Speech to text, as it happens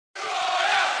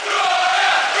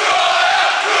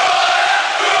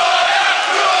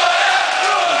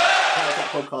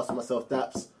podcast with myself,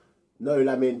 Daps. No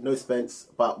Lamin, no Spence,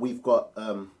 but we've got,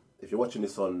 if you're watching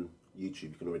this on YouTube,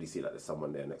 you can already see that there's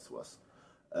someone there next to us.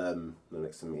 No,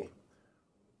 next to me.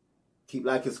 Keep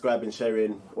liking, subscribing,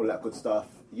 sharing, all that good stuff.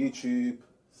 YouTube,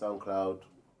 SoundCloud,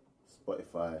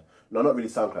 Spotify. No, not really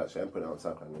SoundCloud, actually. I haven't put it on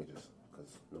SoundCloud in ages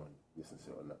because no one listens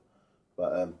to it on that.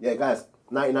 But yeah, guys,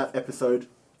 99th episode.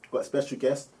 Got a special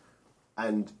guest.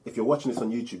 And if you're watching this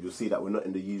on YouTube, you'll see that we're not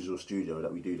in the usual studio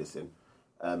that we do this in.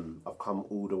 I've come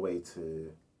all the way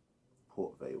to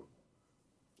Port Vale.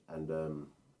 And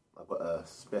I've got a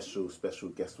special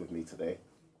guest with me today.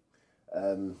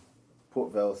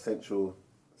 Port Vale central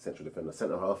defender,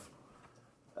 centre half.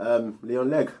 Leon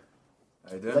Legg.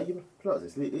 How you doing? Is that you pronounce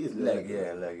this? It is Leon Leg,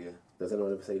 yeah, Leg, yeah. Does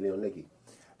anyone ever say Leon Leggy?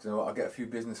 Do you know what? I get a few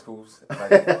business calls. I've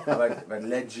had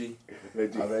Ledgy.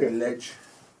 I've had Ledge.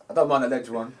 I don't mind a Ledge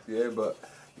one, yeah, but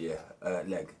yeah,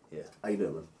 Leg, yeah. How you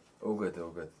doing, man? All good, all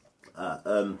good.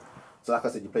 So like I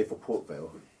said, you play for Port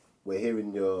Vale. We're here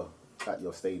at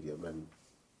your stadium, and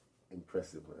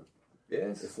impressive, man. Yeah,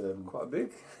 it's quite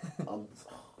big.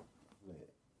 Mate,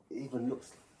 it even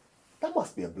looks. That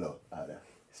must be a blow out there.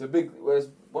 It's a big. Well, it's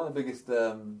one of the biggest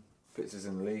pitches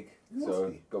in the league.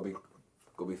 So got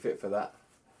to be fit for that,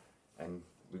 and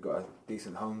we've got a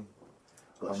decent home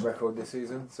record this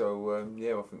season. So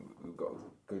yeah, I think we've got a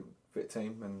good fit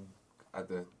team and had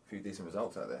a few decent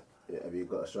results out there. Yeah, have you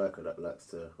got a striker that likes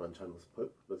to run channels?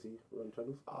 Pope, does he run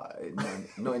channels?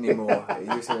 Not anymore. He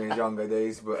used to in his younger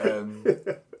days, but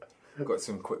got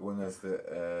some quick winners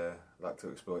that like to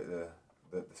exploit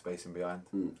the spacing behind.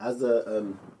 How's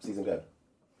the season going?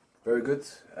 Very good.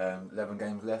 11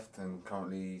 games left and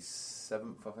currently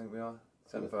 7th, I think we are.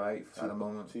 7th or 8th at the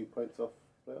moment. 2 points off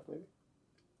playoff, maybe?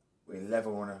 We're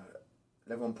level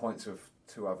on points with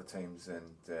 2 other teams,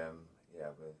 and yeah,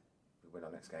 we win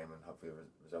our next game and hopefully the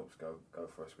results go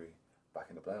for us. We back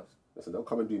in the playoffs. Listen, don't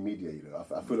come and do media, you know.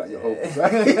 I feel like your whole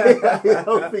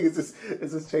thing is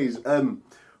just changed.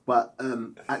 But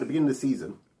at the beginning of the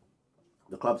season,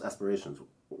 the club's aspirations,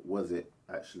 was it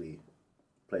actually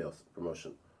playoffs,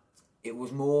 promotion? It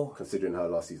was more... Considering how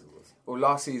last season was. Well,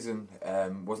 last season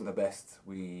wasn't the best.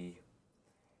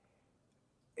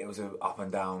 It was a up and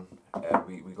down.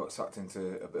 We got sucked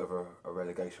into a bit of a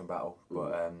relegation battle,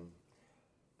 but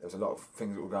there was a lot of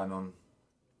things that were going on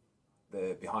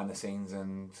behind the scenes,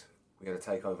 and we had a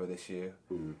takeover this year.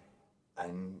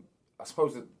 And I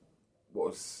suppose that what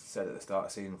was said at the start of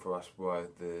the season for us were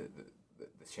the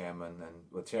chairman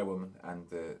and chairwoman and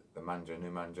the manager, new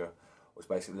manager, was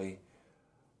basically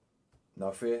no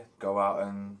fear, go out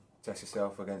and test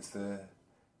yourself against the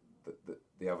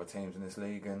other teams in this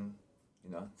league, and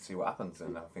see what happens.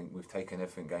 And I think we've taken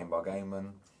everything game by game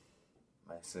and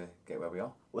managed to get where we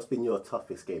are. What's been your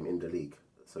toughest game in the league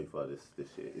so far this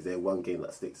year? Is there one game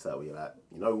that sticks out where you're like,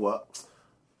 you know what,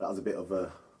 that was a bit of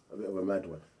a mad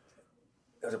one?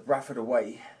 It was a Bradford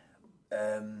away.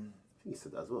 I think you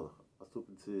said that as well. I was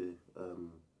talking to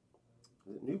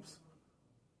is it Noobs?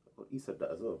 He said that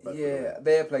as well. Yeah,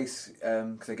 their place,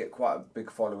 because they get quite a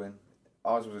big following.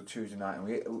 Ours was a Tuesday night,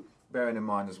 and bearing in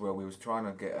mind as well, we was trying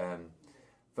to get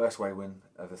first away win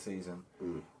of the season,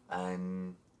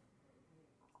 and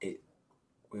we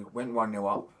went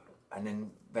 1-0 up, and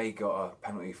then they got a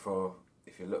penalty for.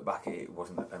 If you look back at it, it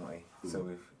wasn't a penalty, so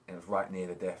it was right near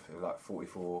the death. It was like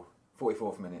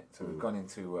 44th minute, so we've gone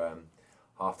into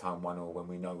half time 1-0 when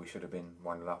we know we should have been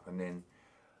 1-0 up, and then.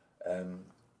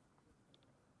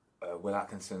 Will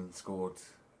Atkinson scored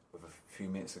with a few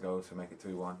minutes ago to make it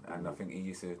 2-1, and I think he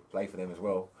used to play for them as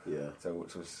well. Yeah. So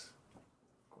which was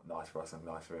nice for us and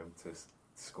nice for him to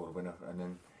score the winner, and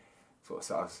then sort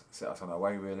of set us on our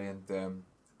way really, and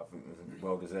I think it was a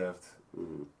well deserved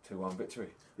 2-1 victory.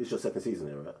 This is your second season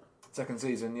here, right? Second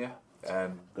season, yeah.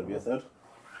 Gonna be a third?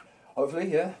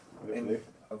 Hopefully, yeah.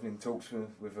 I've been talks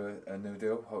with a new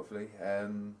deal. Hopefully,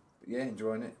 yeah,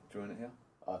 enjoying it here.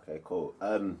 Okay, cool.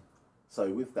 So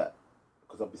with that,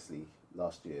 because obviously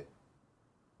last year,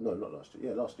 you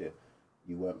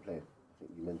weren't playing. I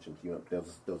think you mentioned you weren't. There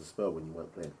was a spell when you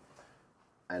weren't playing,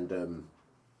 and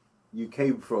you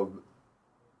came from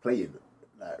playing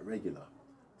like regular.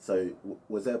 So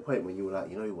was there a point when you were like,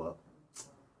 you know what,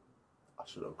 I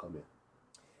shouldn't have come here?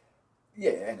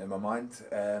 Yeah, it entered my mind.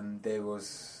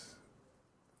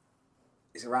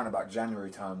 It's around about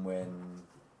January time when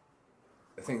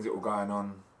the things that were going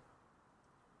on,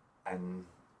 and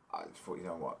I just thought, you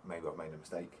know what, maybe I've made a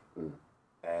mistake.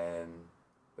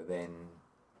 But then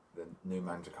the new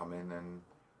manager come in and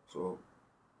sort of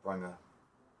bring a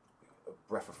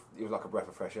breath of, it was like a breath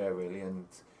of fresh air really, and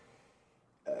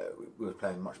we were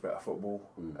playing much better football.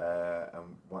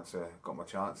 And once I got my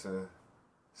chance,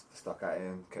 stuck at it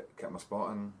and kept my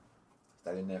spot and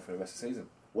stayed in there for the rest of the season.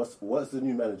 What's the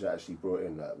new manager actually brought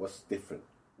in? Like, what's different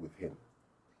with him?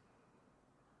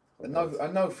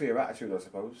 No fear attitude, I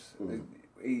suppose.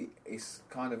 He's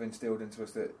kind of instilled into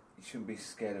us that you shouldn't be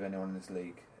scared of anyone in this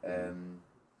league. You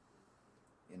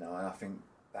know, and I think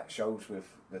that shows with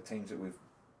the teams that we've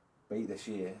beat this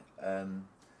year. A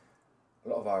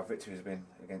lot of our victories have been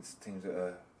against teams that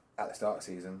are at the start of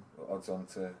the season, odds on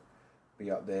to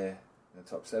be up there in the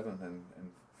top 7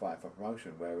 and fighting for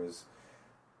promotion. Whereas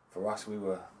for us, we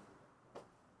were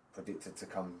predicted to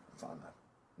come, I don't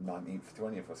know, 19th,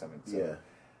 20th or something. So, yeah.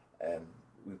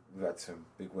 We've had some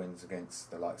big wins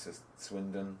against the likes of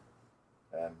Swindon,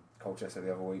 Colchester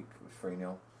the other week with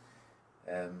 3-0.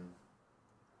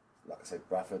 Like I said,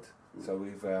 Bradford. So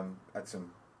we've had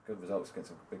some good results against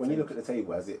some big When teams. you look at the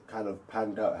table, has it kind of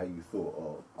panned out how you thought,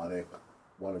 or are there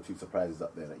 1 or 2 surprises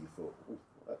up there that you thought,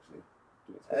 actually,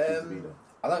 didn't expect you to be there?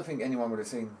 I don't think anyone would have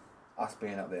seen us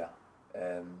being up there.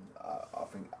 I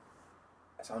think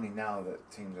it's only now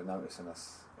that teams are noticing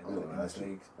us in this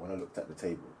league. When I looked at the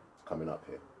table coming up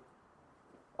here,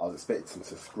 I was expecting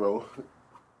to scroll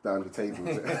down the table.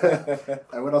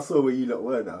 And when I saw where you lot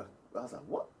were now, I was like,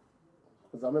 what?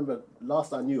 Because I remember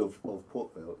last I knew of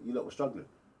Port Vale, you lot were struggling.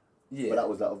 Yeah. But that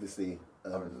was like obviously...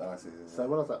 last season, so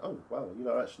when I was like, oh, wow, you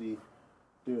lot are actually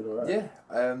doing all right. Yeah.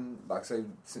 Like I say,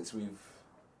 since we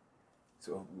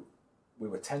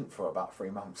were 10th for about 3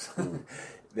 months.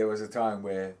 There was a time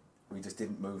where we just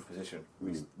didn't move position.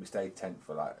 We stayed 10th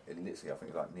for literally, I think it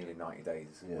was like nearly 90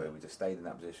 days where we just stayed in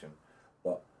that position.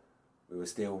 But we were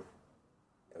still,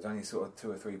 it was only sort of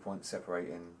 2 or 3 points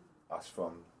separating us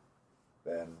from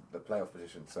the playoff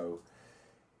position. So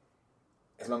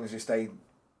as long as you stay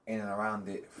in and around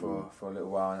it for a little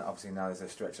while, and obviously now there's a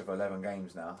stretch of 11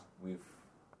 games now, we've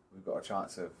got a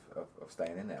chance of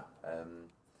staying in there.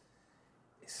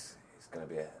 It's going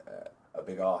to be a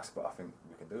big ask, but I think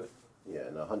we can do it.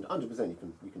 Yeah, no, 100%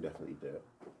 you can definitely do it.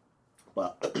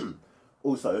 But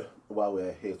also, while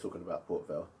we're here talking about Port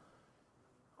Vale,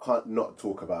 can't not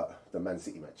talk about the Man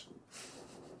City match.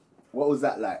 What was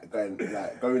that like going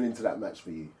into that match for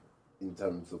you in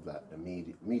terms of the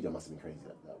media? Media must have been crazy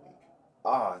that week.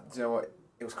 Do you know what?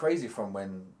 It was crazy from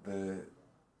when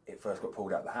it first got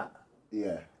pulled out the hat.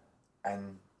 Yeah.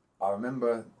 And I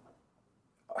remember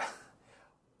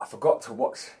I forgot to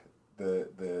watch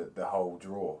the whole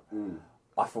draw.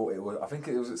 I think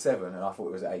it was at 7 and I thought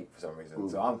it was at 8 for some reason.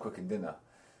 So I'm cooking dinner.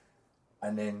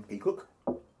 And then... You cook?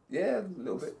 Yeah, a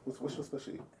little bit. What's your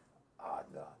specialty?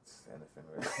 No, it's anything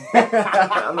really.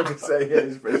 I'm not going to say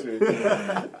it's specialty.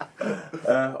 I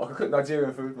can cook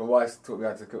Nigerian food. My wife taught me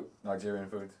how to cook Nigerian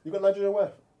food. You got Nigerian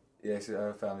wife? Yeah,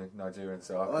 her family Nigerian,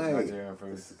 so I cook Nigerian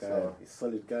food. He's a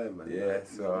solid guy, man. Yeah,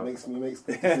 so he makes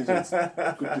good decisions.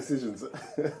 Good decisions.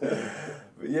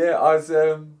 But yeah, I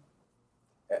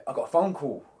got a phone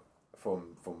call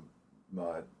from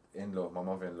my in-law, my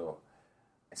mother-in-law.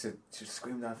 She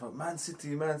screamed down the phone, Man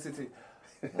City.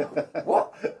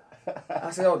 What? I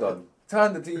said, hold on.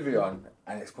 Turn the TV on,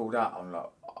 and it's pulled out. I'm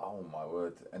like, oh my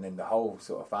word! And then the whole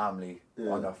sort of family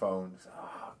on their phones.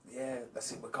 Yeah,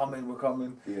 that's it. We're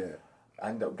coming. Yeah. I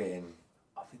ended up getting,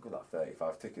 I think it was like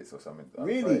 35 tickets or something.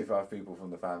 Really? 35 people from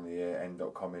the family. Yeah, ended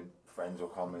up coming. Friends were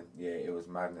coming. Yeah, it was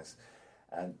madness.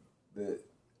 And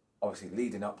obviously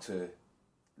leading up to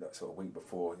that sort of week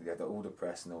before, you had all the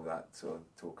press and all that sort of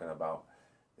talking about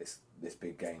this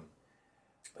big game.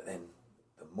 But then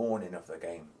the morning of the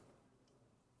game,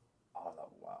 I was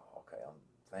like, wow, okay, I'm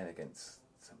playing against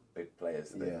some big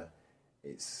players today. Yeah.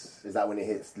 Is that when it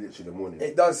hits literally the morning?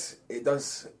 It does. Did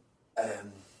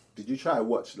you try to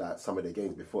watch some of the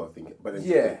games before? I think, but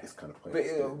it's kind of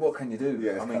pointless. But what can you do?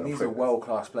 Yeah, I mean, these are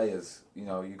world-class players. You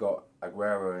know, you got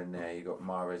Aguero in there, you got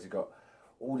Mahrez, you got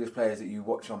all these players that you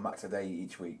watch on Match Today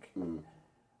each week, and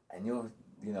you're,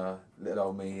 little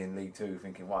old me in League Two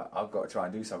thinking, right, I've got to try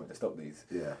and do something to stop these.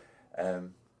 Yeah.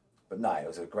 But no, it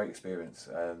was a great experience.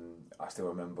 I still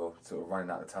remember sort of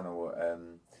running out the tunnel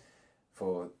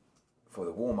for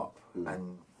the warm-up,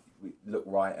 and we looked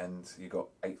right, and you got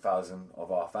 8,000 of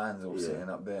our fans all sitting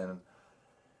up there, and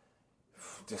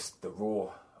just the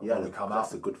roar of when we come out.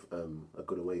 That's a good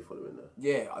away following there.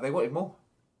 Yeah, they wanted more.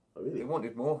 Oh, really? They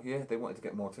wanted more. Yeah, they wanted to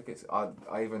get more tickets. I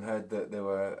even heard that there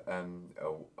were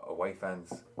away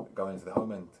fans going to the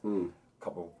home end. A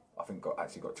couple, I think,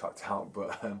 got chucked out,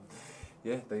 but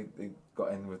yeah, they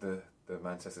got in with the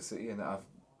Manchester City, and I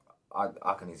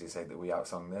can easily say that we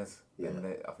outsung theirs. Yeah. And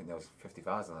I think there was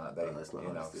 50,000 on that day. It's not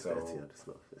difficult.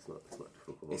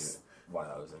 It's one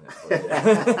of those, isn't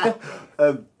it?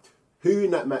 But, who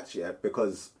in that match? Yeah,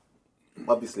 because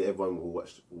obviously everyone will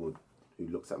watch. Who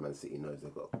who looks at Man City knows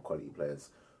they've got quality players.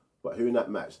 But who in that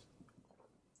match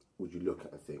would you look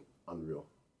at and think unreal?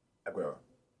 Aguero.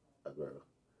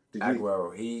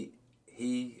 Aguero. He.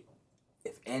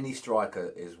 If any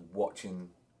striker is watching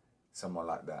someone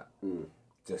like that,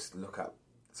 just look at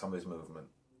some of his movement.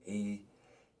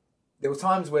 There were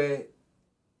times where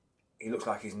he looks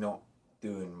like he's not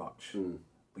doing much,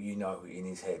 but you know in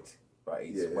his head, right?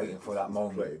 He's waiting for that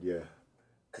moment.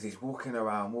 Because he's walking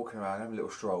around, having a little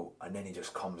stroll, and then he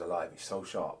just comes alive. He's so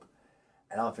sharp.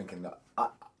 And I'm thinking that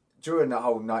during that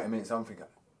whole 90 minutes, I'm thinking,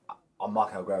 I'm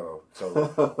Mark Aguero,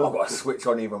 so I've got to switch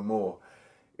on even more,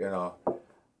 you know.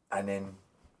 And then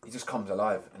he just comes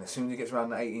alive. And as soon as he gets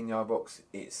around the 18-yard box,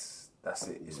 that's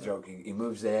it. It's a joke. He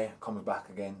moves there, comes back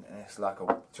again, and it's like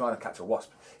trying to catch a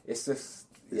wasp. It's just,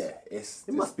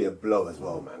 it must be a blow as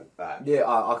well, man.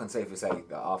 I can safely say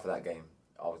that after that game,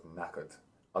 I was knackered.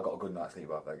 I got a good night's sleep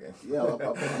after that game. Yeah, I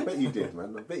bet you did,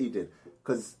 man. I bet you did.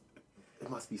 Because it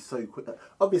must be so quick.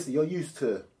 Obviously, you're used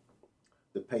to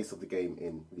the pace of the game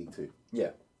in League Two.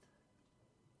 Yeah.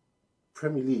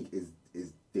 Premier League is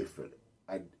different.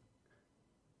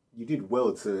 You did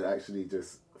well to actually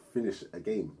just finish a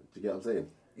game. Do you get what I'm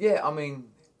saying? Yeah, I mean,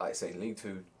 like I say, League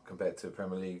Two compared to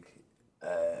Premier League,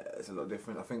 it's a lot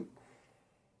different. I think,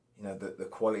 you know, the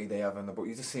quality they have on the ball.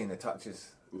 You're just seeing the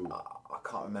touches. I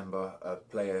can't remember a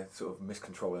player sort of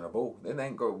miscontrolling a ball. They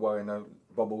ain't got worrying no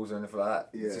bubbles or anything like that.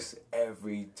 Yeah. It's just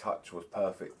every touch was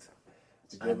perfect.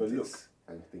 Did you ever look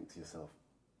and think to yourself,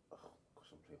 "Oh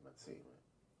gosh, I'm playing Man City"?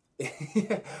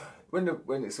 Yeah, when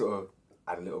it sort of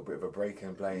had a little bit of a break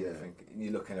in playing,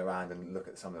 you're looking around and look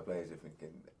at some of the players, you're thinking,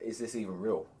 "Is this even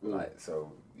real?" Like,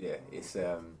 so yeah, it's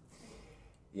it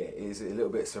is a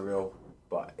little bit surreal,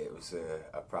 but it was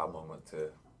a proud moment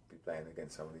to be playing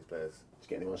against some of these players. Did you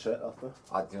get anyone's shirt after?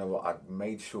 You know what? I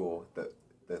made sure that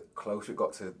the closer it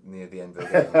got to near the end of the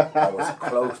game, I was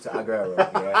close to Aguero,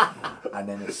 and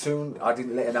then as soon I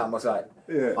didn't let it out of my sight.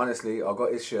 Yeah. Honestly, I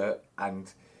got his shirt,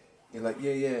 and you're like,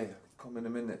 yeah, come in a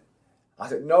minute. I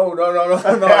said, no, you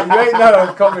ain't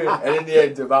know, come in. And in the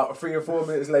end, about 3 or 4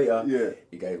 minutes later,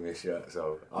 he gave me a shirt,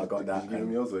 so I got that. Did you give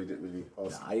him yours, or you didn't really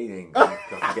ask? Nah, he didn't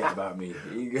forget about me.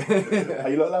 Are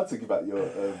you not allowed to give out your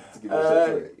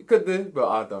shirt? You could do, but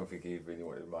I don't think he really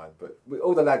wanted mine. But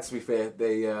all the lads, to be fair,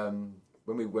 they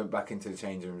when we went back into the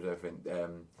changing rooms, I think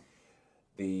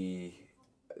their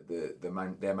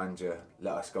manager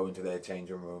let us go into their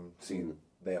changing room, see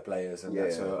their players,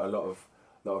 and so a lot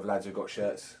of lads who got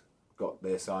shirts got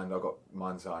their signed. I got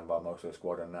mine signed by most of the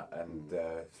squad and that, and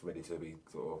it's ready to be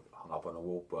sort of hung up on the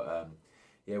wall. But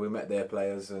we met their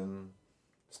players and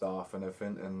staff and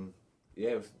everything, and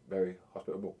it was very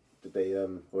hospitable. Did they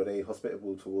were they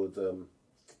hospitable towards the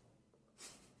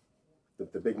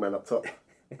big man up top?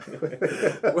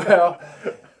 Well,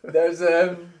 there's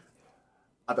I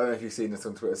don't know if you've seen this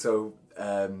on Twitter. So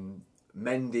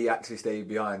Mendy actually stayed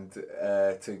behind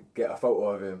to get a photo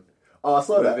of him. Oh, I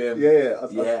saw that.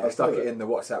 I stuck it in the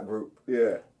WhatsApp group.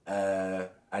 Yeah.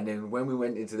 And then when we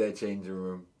went into their changing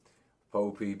room,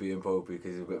 Popey being Popey,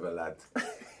 because he's a bit of a lad,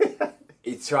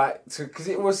 he tried to, because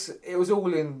it was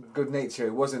all in good nature.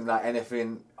 It wasn't like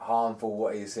anything harmful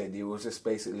what he said. It was just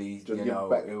basically,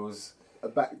 it was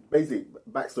basic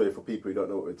backstory for people who don't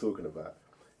know what we're talking about.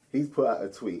 He's put out a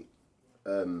tweet.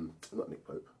 Not Nick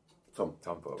Pope, Tom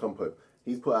Pope.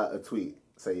 He's put out a tweet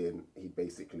saying he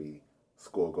basically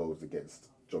score goals against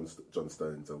John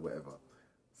Stones or whatever.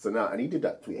 So now, and he did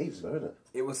that tweet ages ago, didn't it?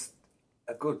 It was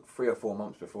a good 3 or 4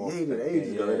 months before. Yeah, he did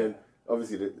ages ago, and then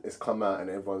obviously it's come out and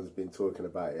everyone's been talking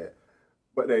about it.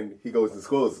 But then he goes and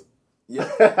scores. Yeah.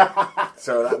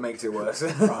 So that makes it worse.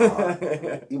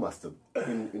 He must have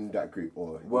in that group,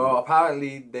 or well,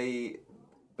 apparently the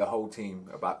whole team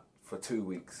for 2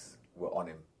 weeks were on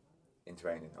him in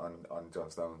training on John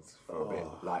Stones for a bit,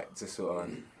 like just sort of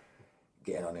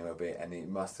getting on him a bit, and he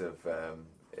must have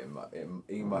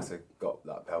he must have got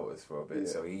like pelters for a bit.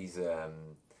 So he's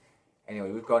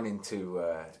anyway. We've gone into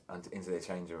the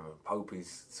changing room.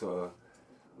 Popey's sort of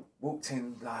walked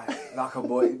in like a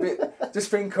boy. Just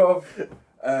think of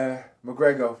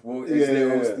McGregor,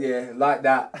 like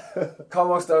that.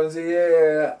 Come on, Stones,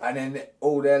 and then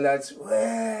all their lads.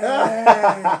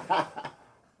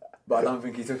 But I don't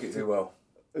think he took it too well.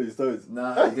 Stones?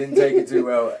 No, he didn't take it too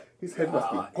well. His head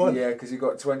must be gone. Yeah, because he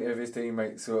got 20 of his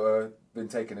teammates sort of been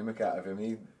taking the mick out of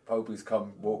him. Popey's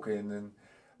come walking and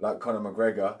like Conor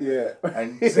McGregor. Yeah.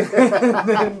 And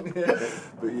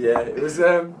but it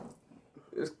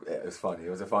was funny. It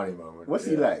was a funny moment. What's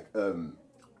he like,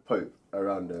 Pope,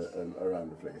 around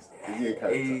the place? Is he a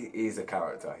character? He's a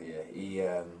character.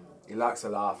 Yeah. He likes to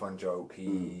laugh and joke.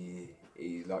 He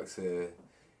likes to.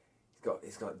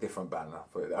 he's got a different banner,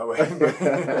 put it that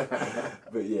way.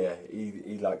 But yeah,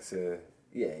 he likes to.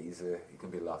 Yeah, he can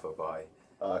be a laugher by.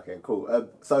 Okay, cool.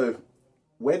 So,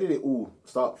 where did it all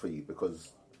start for you?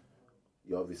 Because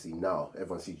you're obviously now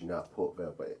everyone sees you now at Port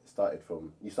Vale, but it started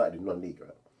from you started in non-league,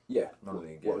 right? Yeah,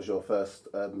 non-league. What was your first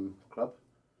club?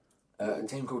 A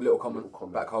team called Little Common,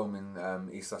 back home in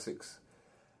East Sussex.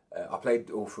 I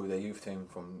played all through their youth team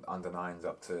from under 9s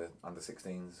up to under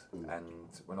 16s, and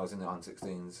when I was in the under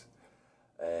 16s,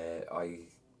 I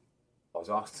was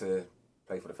asked to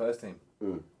play for the first team,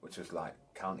 which was like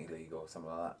county league or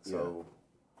something like that. So,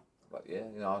 like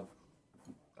I,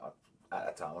 at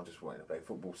that time I just wanted to play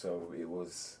football, so it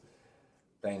was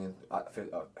playing at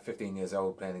 15 years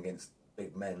old, playing against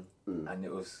big men, and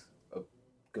it was a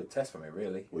good test for me,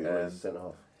 really. Were you always centre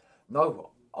half? No,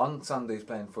 on Sundays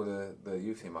playing for the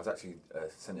youth team, I was actually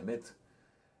centre mid,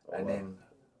 and then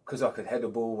because I could head the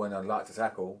ball when I'd like to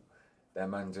tackle, their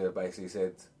manager basically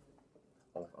said,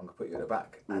 "Oh, I'm gonna put you at the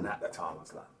back." And at that time, I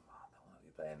was like, "I don't want to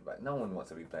be playing back. No one wants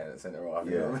to be playing at centre half."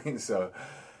 You know what I mean? So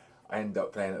I ended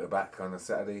up playing at the back on a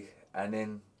Saturday, and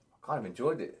then I kind of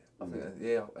enjoyed it. I think,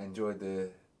 I enjoyed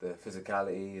the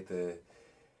physicality, the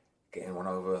getting one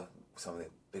over some of the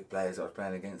big players I was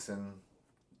playing against, and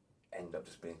ended up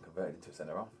just being converted into a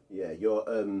centre half. Yeah,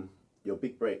 your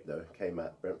big break though came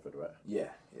at Brentford, right?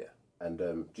 Yeah. And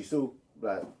do you still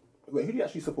like? Wait, who do you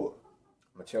actually support?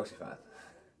 I'm a Chelsea fan.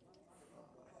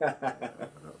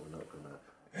 We're not gonna.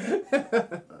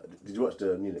 Did you watch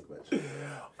the Munich match?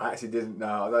 I actually didn't. No,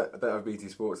 I don't have BT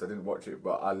Sports. I didn't watch it,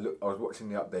 but I was watching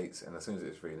the updates, and as soon as it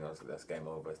was free, I was like, "That's game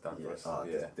over. It's done for us."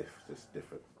 Just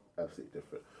different, absolutely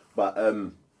different. But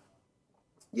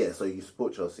so you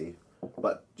support Chelsea,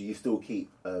 but do you still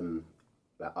keep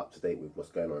like up to date with what's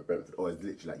going on at Brentford, or is it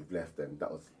literally like you've left and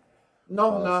that was?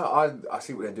 No. I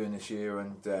see what they're doing this year,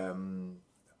 and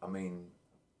I mean,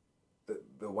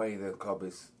 the way the club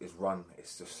is run,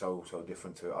 it's just so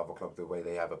different to other clubs. The way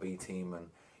they have a B team, and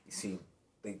you see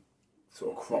they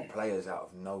sort of crop players out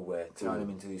of nowhere, turn them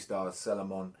into these stars, sell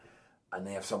them on, and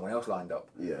they have someone else lined up.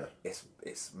 Yeah,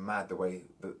 it's mad the way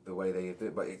they do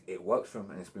it, but it works for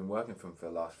them, and it's been working for them for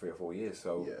the last 3 or 4 years.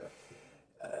 So,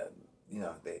 they're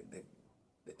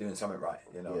doing something right.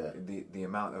 The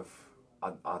amount of I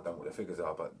don't know what the figures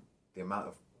are, but the amount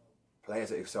of players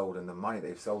that they've sold and the money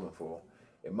they've sold them for,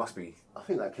 it must be. I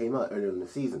think that came out earlier in the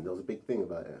season. There was a big thing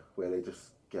about it where they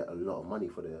just get a lot of money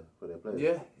for their players.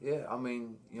 Yeah. I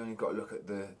mean, you only got to look at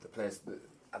the players that,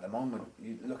 at the moment.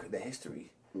 You look at their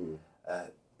history.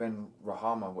 Ben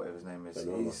Rahama, whatever his name is,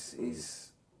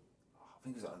 he's I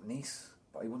think he's at Nice,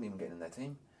 but he wouldn't even get in their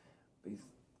team. But he's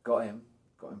got him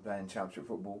playing championship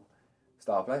football,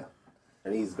 star player.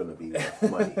 And he's going to be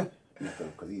money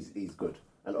because he's good.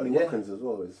 And Ollie Watkins as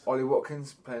well is. Ollie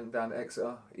Watkins playing down at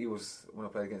Exeter. He was, when I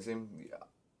played against him,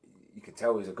 you could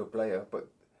tell he's a good player, but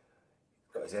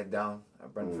got his head down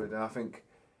at Brentford. And I think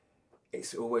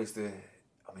it's always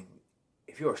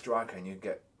if you're a striker and you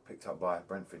get picked up by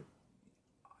Brentford,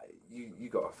 you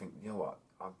got to think, you know what,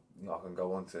 I can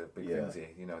go on to big things here.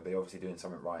 They're obviously doing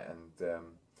something right, and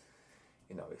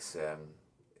it's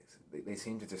they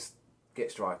seem to just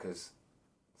get strikers,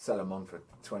 sell them on for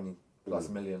 20 plus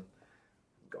million.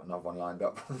 Got another one lined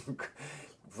up.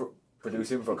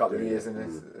 Produce him for a couple of years, and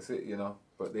that's it.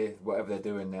 But whatever they're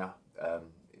doing now,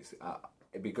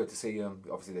 it'd be good to see them.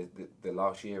 Obviously, the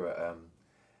last year at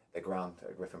their ground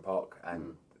at Griffin Park,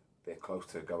 and they're close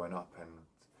to going up, and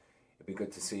it'd be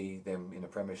good to see them in the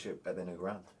Premiership at their new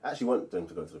ground. I actually want them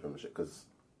to go to the Premiership because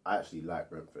I actually like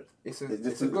Brentford. It's a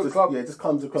good club. Yeah, it just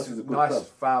comes across as a good nice club.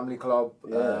 Family club.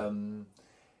 Yeah.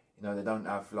 They don't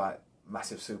have like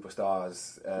massive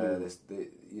superstars.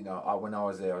 When I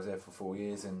was there for 4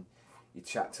 years, and you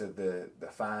chat to the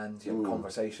fans, you have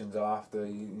conversations after.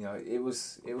 It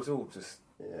was all just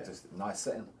a nice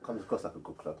setting. Comes across like a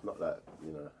good club, not like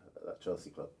that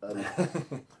Chelsea club.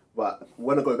 But I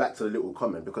want to go back to the Little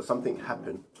Common because something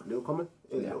happened. Little Common?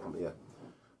 Yeah. Little Common, yeah.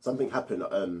 Something happened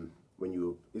when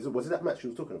you was it that match you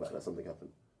were talking about that something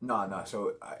happened? No.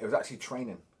 So it was actually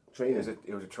training. Training?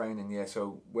 It was a training, yeah.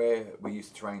 So where we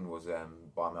used to train was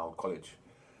by my old college,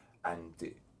 and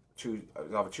it was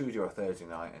either Tuesday or Thursday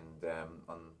night, and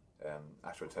on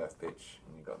AstroTurf pitch,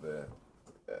 and you got the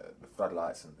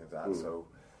floodlights and things like that. So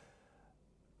I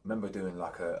remember doing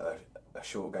like a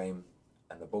short game,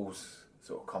 and the ball's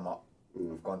sort of come up.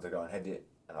 I've gone to go and head it,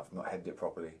 and I've not headed it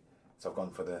properly. So I've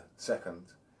gone for the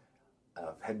second, and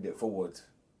I've headed it forward.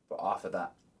 But after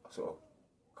that, I sort of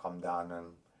come down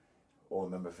and all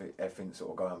remember everything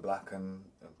sort of going black and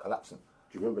collapsing.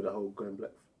 Do you remember the whole going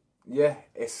black? Yeah,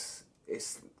 it's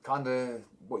kind of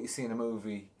what you see in a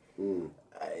movie.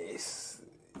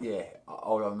 yeah,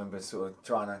 all I remember is sort of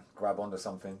trying to grab onto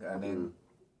something, and then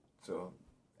sort of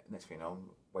next thing you know, I'm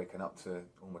waking up to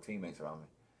all my teammates around me.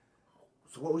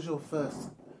 So what was your first?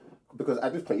 Because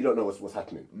at this point you don't know what's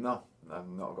happening. No, I've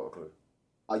not got a clue.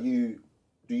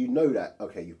 Do you know that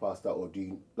you passed out, or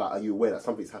are you aware that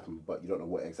something's happened, but you don't know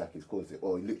what exactly has caused it,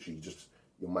 or literally just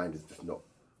your mind is just not?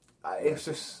 It's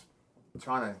just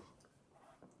trying to.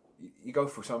 You go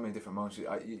through so many different moments.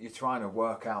 You're trying to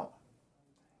work out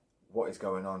what is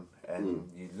going on,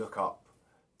 and you look up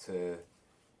to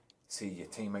see your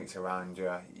teammates around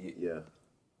you.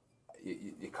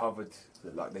 You're covered,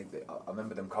 like I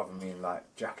remember them covering me in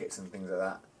like jackets and things like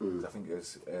that. I think it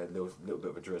was a little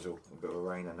bit of a drizzle, a bit of a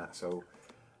rain and that. So,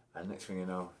 and next thing you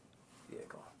know,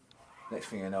 next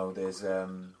thing you know, there's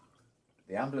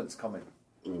the ambulance coming,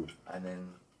 and then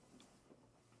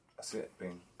that's it,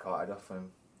 being carted off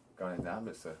and going in the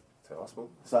ambulance to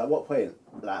hospital. So at what point,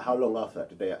 like how long after that,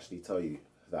 did they actually tell you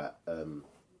that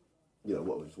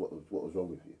what was wrong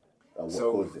with you? What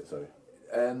caused it? Sorry.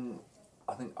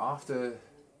 I think after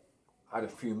I had a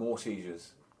few more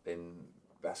seizures, then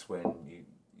that's when you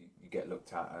get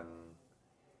looked at, and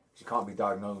you can't be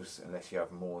diagnosed unless you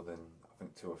have more than I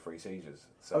think 2 or 3 seizures.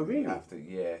 So oh really? You have to,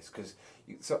 yes, because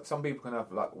some people can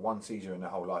have like 1 seizure in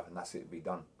their whole life and that's it, be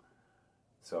done.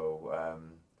 So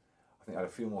I think I had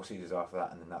a few more seizures after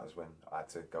that, and then that was when I had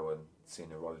to go and see a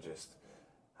neurologist,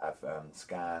 have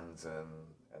scans and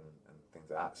things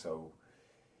like that. So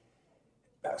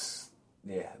that's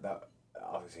that.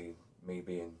 Obviously, me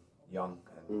being young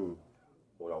and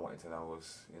all I wanted to know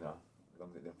was, as long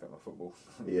as it didn't affect my football,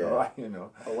 right,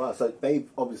 Oh wow! So they've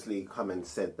obviously come and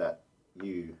said that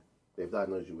they've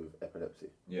diagnosed you with epilepsy.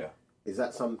 Yeah. Is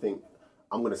that something?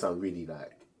 I'm going to sound really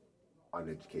like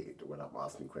uneducated when I'm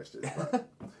asking questions, but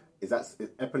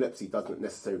epilepsy doesn't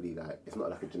necessarily it's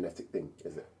not like a genetic thing,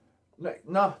 is it?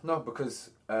 No, because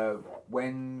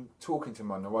when talking to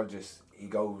my neurologist, he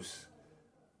goes.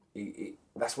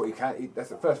 That's what you can. That's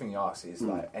the first thing he asks is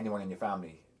like anyone in your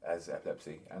family has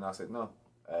epilepsy, and I said no.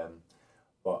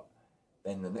 But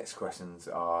then the next questions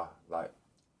are like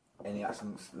any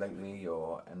accidents lately,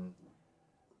 and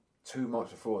 2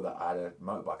 months before that I had a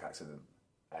motorbike accident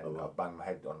and I banged my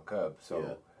head on the curb.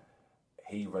 So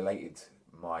he related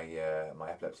my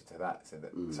my epilepsy to that, said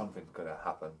that something could have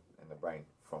happened in the brain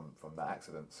from that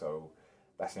accident. So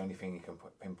that's the only thing you can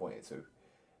pinpoint it to.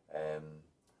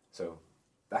 So.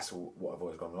 That's what I've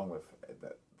always gone along with.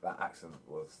 That accident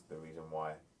was the reason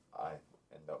why I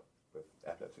end up with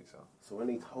epilepsy. So when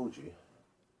he told you,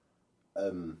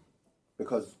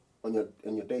 because on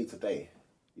your day to day,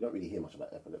 you don't really hear much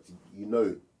about epilepsy. You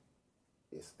know,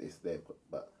 it's there,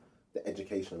 but the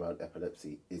education around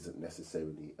epilepsy isn't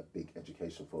necessarily a big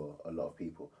education for a lot of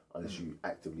people unless you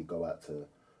actively go out to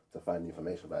find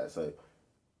information about it. So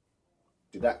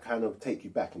did that kind of take you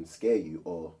back and scare you,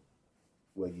 or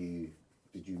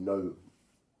did you know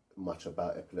much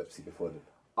about epilepsy before then?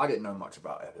 I didn't know much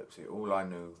about epilepsy. All I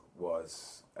knew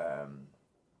was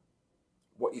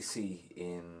what you see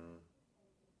in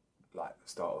like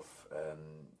start of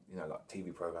like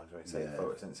TV programs where you say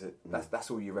photosensitive. That's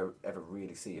all you ever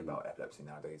really see about epilepsy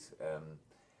nowadays.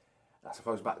 I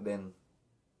suppose back then,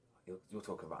 you're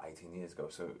talking about 18 years ago,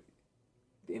 so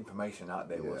the information out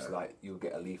there was like you'll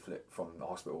get a leaflet from the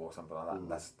hospital or something like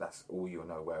that. That's all you'll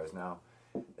know. Whereas now,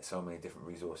 there's so many different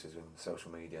resources in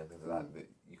social media and things like that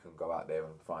you can go out there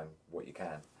and find what you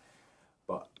can.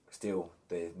 But still,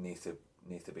 there needs to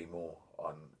be more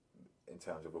in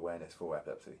terms of awareness for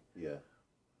epilepsy. Yeah.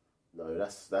 No,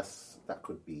 that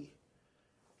could be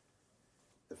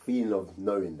the feeling of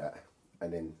knowing that,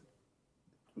 and then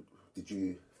did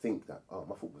you think that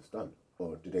my football's done,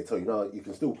 or did they tell you no, you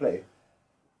can still play?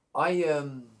 My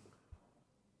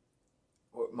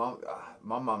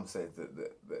mum said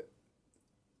that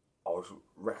I was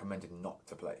recommended not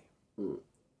to play,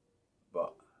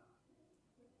 but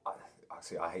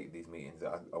I hate these meetings.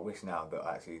 I wish now that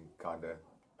I actually kind of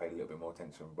paid a little bit more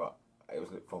attention, but it was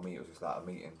for me. It was just like a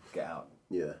meeting, get out,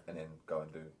 and then go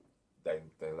and do day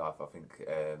life. I think,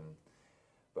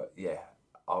 but yeah,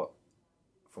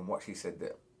 from what she said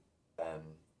that I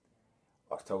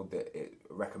was told that it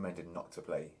recommended not to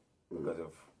play because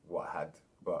of what I had,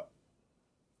 but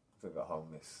I took it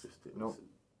home.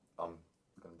 I'm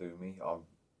gonna do me.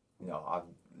 I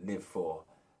live for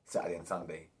Saturday and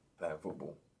Sunday playing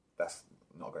football. That's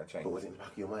not going to change. But was it in the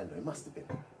back of your mind though? It must have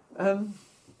been.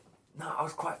 No, I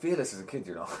was quite fearless as a kid,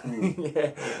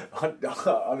 Yeah,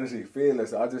 honestly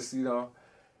fearless. I just, I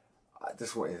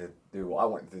just wanted to do what I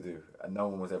wanted to do, and no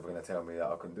one was ever going to tell me that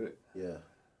I couldn't do it. Yeah.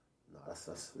 No, that's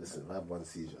listen. I had 1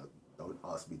 seizure. don't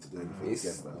ask me to do anything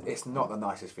It's again, man. it's not the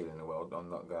nicest feeling in the world. I'm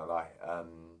not gonna lie.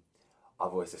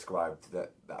 I've always described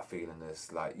that feeling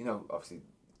as like, you know, obviously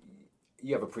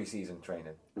you have a pre-season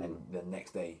training and the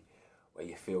next day where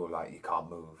you feel like you can't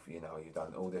move. You know, you've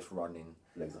done all this running,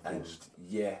 Legs are and finished.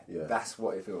 yeah, Yeah. that's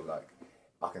what it feels like.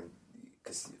 I can,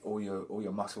 because all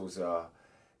your muscles are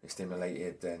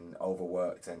stimulated and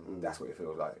overworked, and that's what it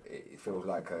feels like. It feels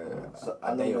like So a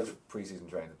how day long of pre-season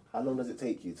training. How long does it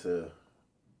take you to?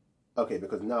 Okay,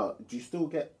 because now do you still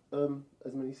get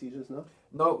as many seizures now?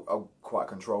 No, I'm quite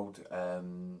controlled.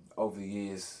 Over the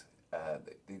years,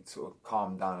 they sort of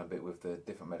calmed down a bit with the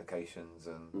different medications,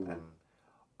 and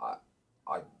I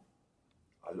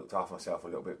looked after myself a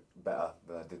little bit better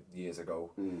than I did years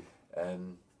ago.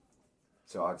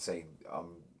 So I'd say, I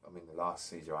mean, the last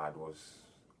seizure I had was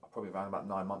probably around about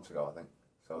 9 months ago, I think.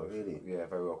 So Really? yeah,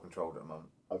 very well controlled at the moment.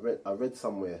 I read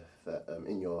somewhere that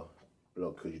in your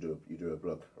blog, because you do a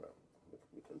blog, right?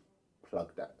 We can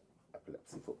plug that,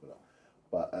 Epilepsy Footballer.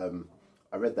 But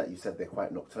I read that you said they're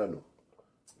quite nocturnal.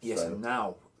 Yes, So- and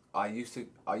now I used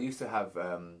to have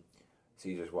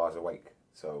seizures while I was awake.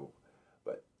 So,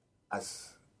 but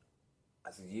as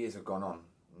the years have gone on,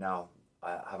 now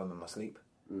I have them in my sleep.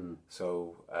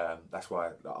 So that's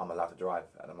why I'm allowed to drive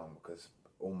at the moment, because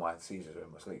all my seizures are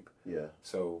in my sleep. Yeah.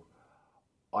 So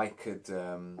I could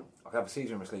have a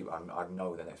seizure in my sleep. I'd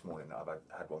know the next morning that I've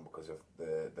had one because of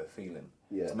the feeling.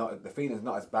 Yeah. It's not, the feeling's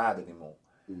not as bad anymore,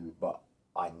 but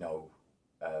I know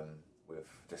with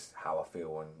just how I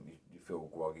feel, and you feel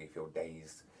groggy, you feel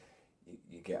dazed.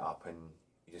 You get up and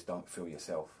you just don't feel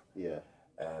yourself. Yeah.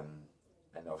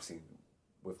 And obviously,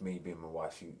 with me being my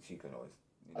wife, she can always.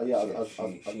 Oh, yeah, I was she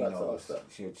about to knows. ask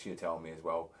that. She'll tell me as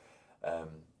well. There's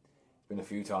been a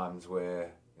few times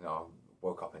where I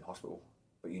woke up in hospital,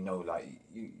 but like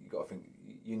you got to think,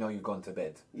 you've gone to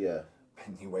bed, Yeah.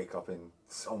 and you wake up in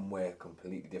somewhere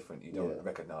completely different you don't Yeah.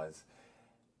 recognise.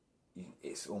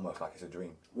 It's almost like it's a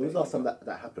dream. When was the last time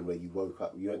that happened, where you woke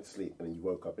up, you went to sleep, and then you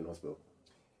woke up in hospital?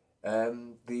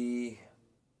 The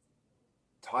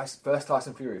first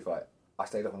Tyson Fury fight, I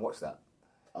stayed up and watched that.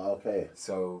 Oh, okay.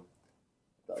 So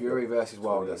That- Fury versus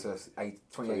Wilder, 2018.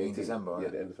 so 2018 December. Yeah,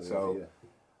 Right? the end of 2018, So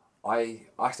yeah.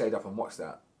 I stayed up and watched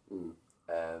that.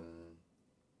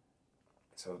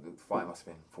 So the fight must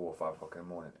have been 4 or 5 o'clock in the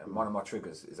morning, and one of my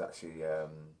triggers is actually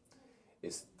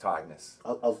is tiredness.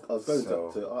 I was going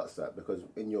So- to ask that, because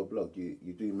in your blog you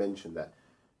do mention that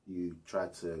you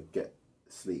tried to get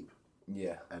sleep,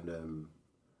 Yeah, and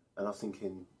I was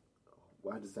thinking,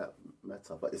 why does that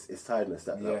matter? But it's tiredness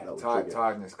that yeah. would trigger.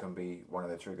 Tiredness can be one of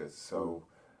the triggers. So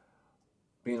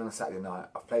being on a Saturday night,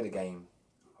 I've played a game.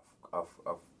 I've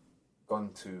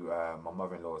gone to my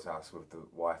mother-in-law's house with the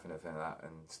wife and everything like that,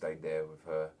 and stayed there with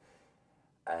her.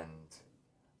 And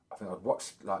I think I'd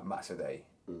watched like match a day,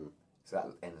 so that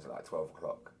ends at like 12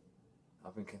 o'clock.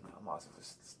 I'm thinking I might as well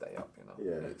just stay up,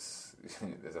 Yeah. It's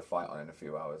there's a fight on in a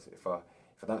few hours. If I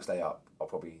don't stay up, I'll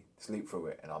probably sleep through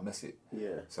it and I'll miss it.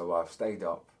 Yeah. So I've stayed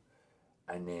up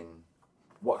and then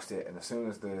watched it, and as soon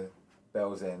as the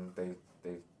bell's in,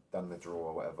 they've done the draw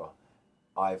or whatever,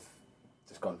 I've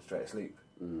just gone straight to sleep.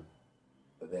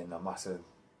 But then I must have,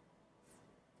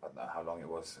 I don't know how long it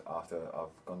was after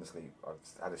I've gone to sleep, I've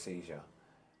had a seizure,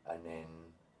 and then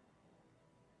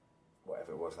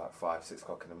whatever it was, like 5, 6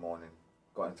 o'clock in the morning,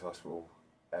 got into hospital,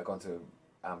 gone to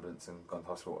ambulance and gone to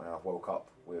hospital, and I woke up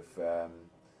with,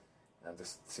 and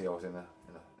just see I was in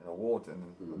a ward, and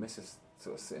my missus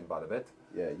sort of sitting by the bed.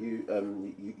 Yeah,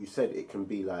 you said it can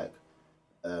be like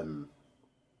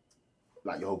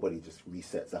your whole body just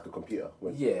resets like a computer.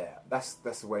 Yeah, that's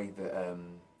the way that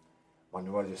my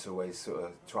neurologist always sort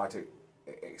of tried to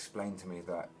explain to me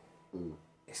that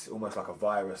it's almost like a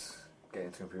virus getting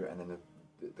into the computer, and then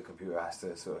the computer has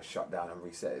to sort of shut down and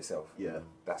reset itself. Yeah. And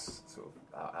that's sort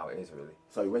of how it is, really.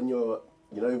 So when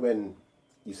when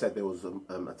you said there was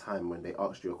a time when they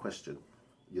asked you a question,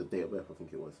 your date of birth, I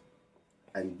think it was,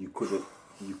 and you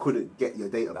couldn't get your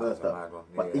date of That was birth a up, mad one,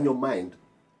 but yeah. in your mind,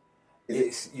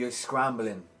 You're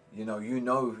scrambling. You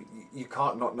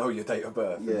can't not know your date of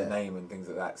birth and Yeah. your name and things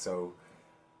like that. So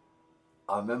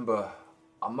I remember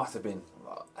I must have been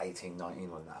 18,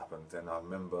 19 when that happened, and I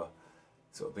remember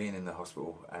sort of being in the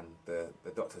hospital, and the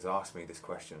doctors asked me this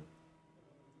question,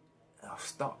 and I was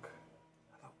stuck.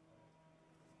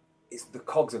 It's the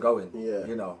cogs are going. Yeah.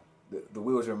 The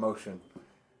wheels are in motion.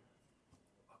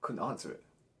 I couldn't answer it.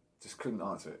 Just couldn't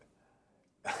answer it.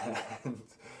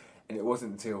 and it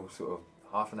wasn't until sort of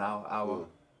half an hour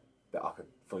that I could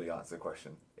fully answer the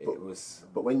question. It was.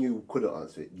 but when you couldn't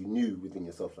answer it, you knew within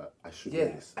yourself that I should know Yeah,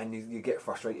 this. and you get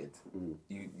frustrated.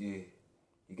 You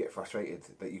get frustrated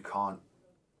that you can't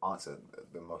answer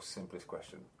the most simplest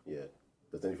question. Yeah.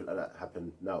 Does anything like that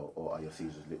happen now, or are your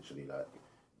seizures literally like?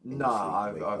 No,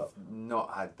 I've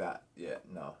not had that yet.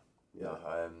 No, Yeah.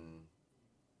 no.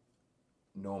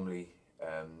 Normally,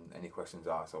 any questions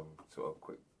asked, I'm sort of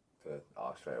quick to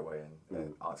ask straight away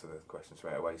and answer the question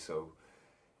straight away. So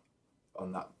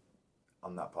on that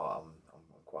part, I'm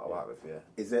quite alright with. Yeah.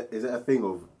 Is it a thing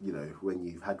of, you know, when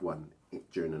you've had one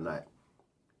during the night,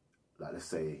 like let's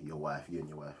say you and your wife,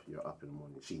 you're up in the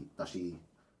morning. Does she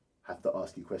have to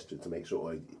ask you questions to make sure,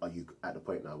 or are you at the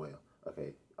point now where,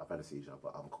 okay, I've had a seizure,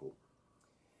 but I'm cool?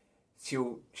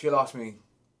 She'll ask me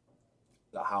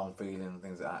like how I'm feeling and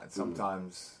things like that. And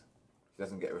sometimes she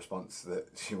doesn't get a response that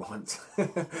she wants,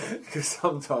 because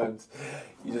sometimes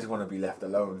you just want to be left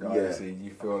alone. Honestly,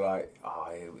 you feel like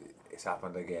it's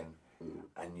happened again,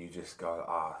 and you just go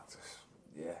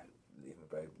leave me,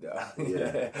 babe.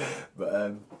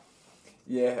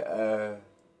 Yeah.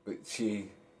 But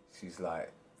she's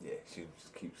like, she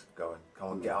just keeps going. Come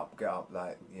on, get up.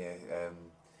 Like,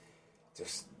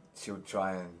 just she'll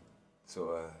try and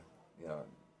sort of, you know,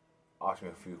 ask me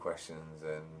a few questions,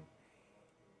 and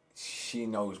she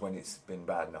knows when it's been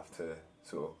bad enough to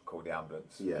sort of call the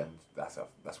ambulance. Yeah. And that's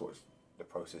what the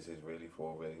process is really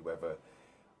for, whether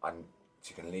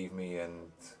she can leave me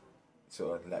and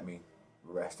sort of let me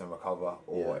rest and recover,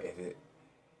 or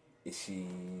is she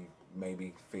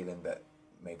maybe feeling that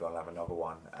maybe I'll have another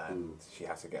one and she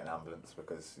has to get an ambulance,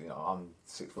 because, you know, I'm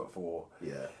 6'4".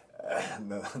 Yeah.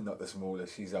 Not the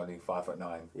smallest. She's only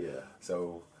 5'9". Yeah.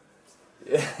 So.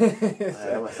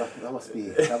 That must be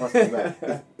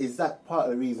right. Is that part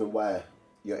of the reason why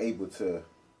you're able to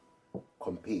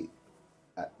compete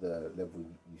at the level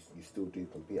you still do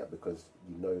compete at, because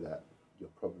you know that you're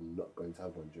probably not going to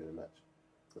have one during the match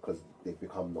because they've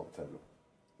become nocturnal?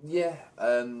 Yeah,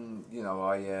 you know,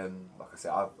 I like I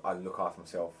said, I look after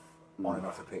myself on and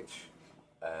off the pitch,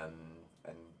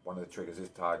 and one of the triggers is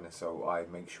tiredness, so I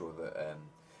make sure that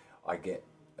I get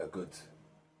a good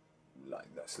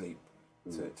that sleep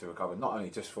to recover, not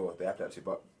only just for the epilepsy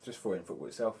but just for in football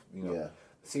itself. You know, the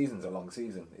season's a long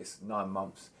season. It's 9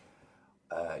 months.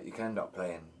 You can end up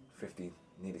playing 50,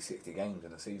 nearly 60 games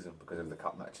in a season because of the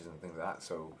cup matches and things like that.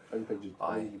 So How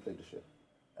many you played this year?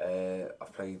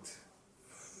 I've played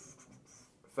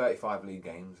 35 league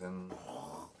games and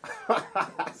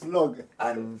that's long.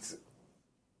 And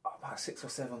about 6 or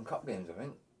 7 cup games, I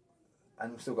think,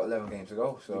 and we've still got 11 games to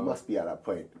go. So you must be at that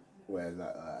point where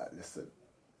listen.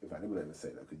 In fact, I'm not going to say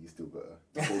that because you still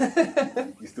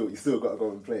got to go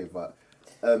and play. But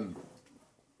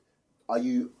are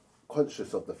you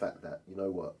conscious of the fact that, you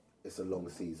know what, it's a long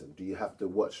season? Do you have to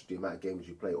watch the amount of games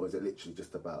you play, or is it literally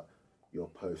just about your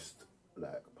post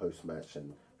match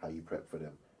and how you prep for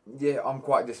them? Yeah, I'm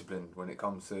quite disciplined when it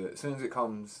comes to, as soon as it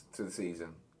comes to the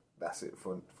season, that's it.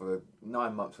 For the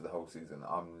 9 months of the whole season,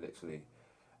 I'm literally,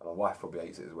 and my wife probably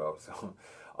hates it as well, so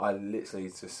I literally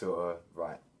just sort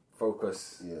of,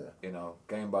 focus, you know,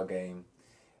 game by game.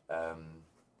 I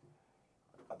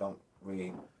don't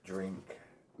really drink,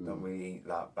 don't really eat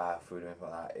bad food or anything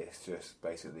like that. It's just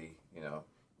basically, you know,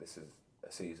 this is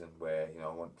a season where, you know,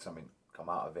 I want something to come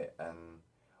out of it, and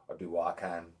I do what I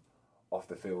can off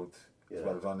the field as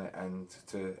well as on it, and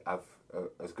to have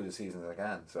as good a season as I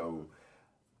can. So,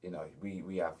 you know,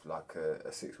 we have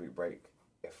a 6-week break,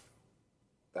 if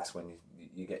that's when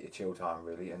you get your chill time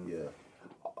really. And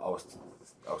I was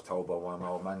told by one of my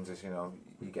old managers, you know,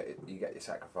 you get your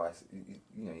sacrifice, you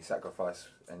know, you sacrifice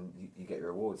and you get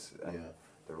your rewards, and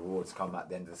the rewards come at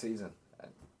the end of the season,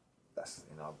 and that's,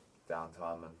 you know,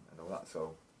 downtime and all that.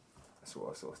 So that's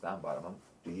what I sort of stand by at the moment.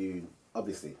 Do you,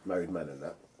 obviously married man and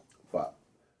that, but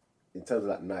in terms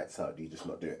of nights out, do you just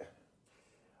not do it?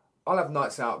 I'll have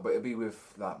nights out, but it'll be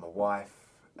with my wife,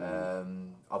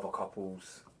 other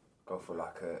couples, go for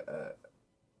a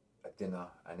dinner,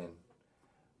 and then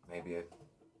maybe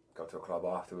go to a club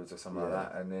afterwards or something like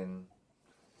that. And then,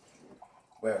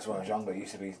 whereas when I was younger, it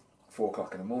used to be 4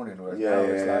 o'clock in the morning, whereas now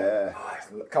it's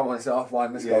come on, it's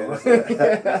 1:30, let's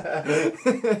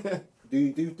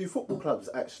go. Do football clubs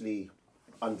actually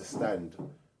understand?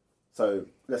 So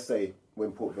let's say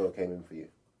when Port Vale came in for you,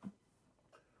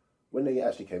 when they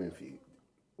actually came in for you,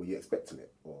 were you expecting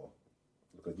it, or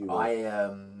because you? I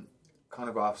kind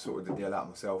of half sorted the deal out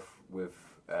myself with.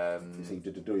 So you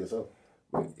did the deal yourself?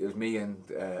 It was me and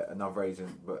another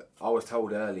agent, but I was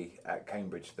told early at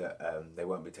Cambridge that they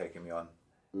won't be taking me on.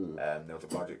 There was a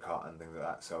budget cut and things like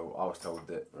that, so I was told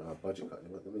that budget cut.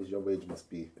 That means your wage must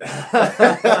be. you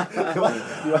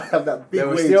have that big there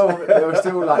was wage. There was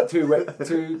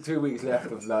still two weeks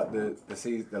left of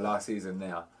the last season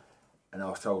now, and I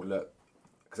was told, look,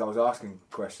 because I was asking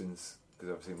questions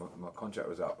because obviously my contract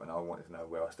was up and I wanted to know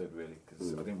where I stood really,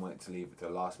 because I didn't want it to leave it to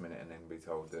the last minute and then be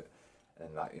told that,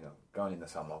 and like, you know, going in the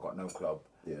summer I've got no club,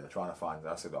 trying to find,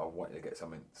 I said I wanted to get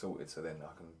something sorted so then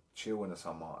I can chill in the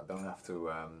summer, I don't have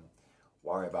to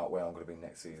worry about where I'm going to be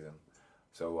next season.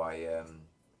 So I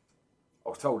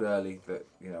was told early that,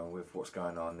 you know, with what's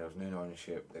going on, there was new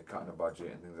ownership, they're cutting the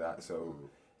budget and things like that, so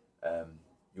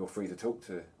you're free to talk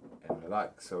to anyone you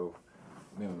like. So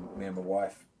me and my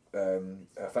wife,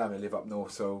 her family live up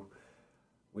north, so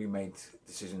we made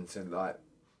decisions to like,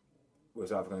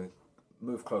 was either going to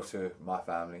move close to my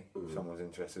family if someone was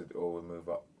interested, or we move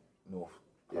up north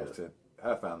close to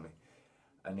her family.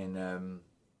 And then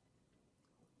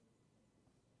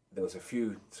there was a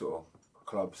few sort of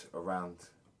clubs around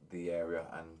the area,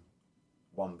 and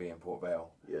one being Port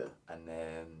Vale. Yeah. And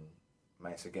then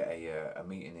managed to get a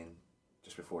meeting in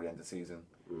just before the end of the season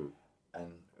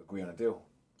and agree on a deal,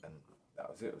 and that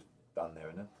was it. It was done there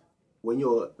and then. When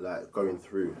you're like going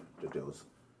through the deals,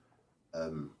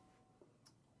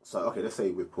 so okay, let's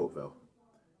say with Port Vale,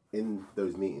 in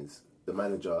those meetings, the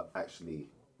manager actually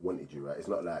wanted you, right? It's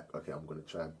not like, okay, I'm going to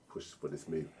try and push for this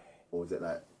move, or was it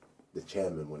like the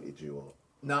chairman wanted you, or?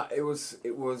 No, it was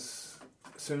as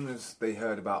soon as they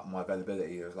heard about my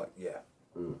availability, it was like, yeah,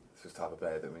 this is the type of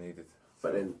player that we needed.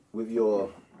 But then with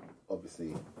your,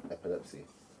 obviously, epilepsy,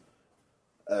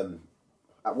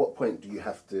 at what point do you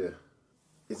have to,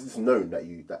 is this known that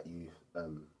you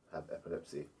have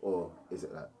epilepsy, or is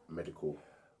it like medical?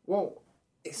 Well,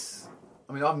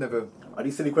 I've never... Are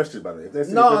these silly questions, by the way?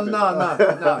 No,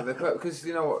 because,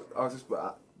 you know what, I was just...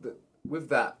 with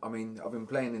that, I mean, I've been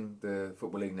playing in the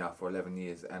Football League now for 11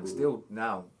 years, and still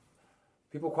now,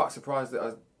 people are quite surprised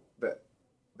that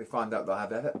they find out that I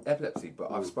have epilepsy,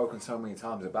 but I've spoken so many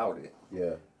times about it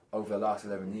over the last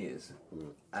 11 years,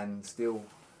 and still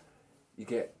you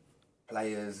get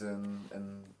players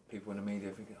and people in the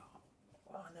media thinking,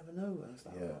 oh, I never knew. And it's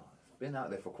like, oh, it's been out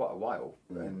there for quite a while.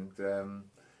 And,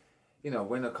 you know,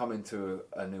 when I come into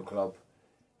a new club,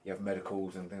 you have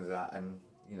medicals and things like that, and,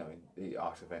 you know, they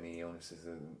ask if any illnesses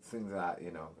and things like that,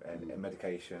 you know, and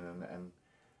medication, and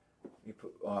you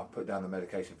put down the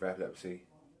medication for epilepsy.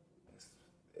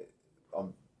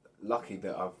 I'm lucky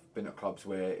that I've been at clubs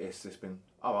where it's just been,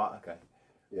 all right, okay,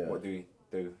 what do we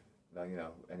do? Like, you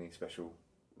know, any special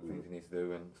things you need to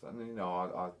do, and so, you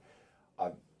know,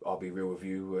 I'll be real with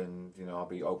you, and you know, I'll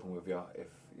be open with you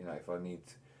if I need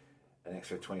an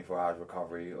extra 24 hours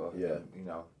recovery, or you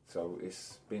know, so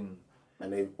it's been.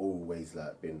 And they've always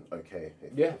like been okay.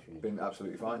 Been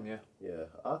absolutely fine. Yeah.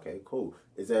 Okay. Cool.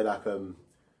 Is there like when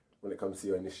it comes to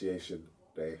your initiation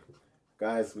day,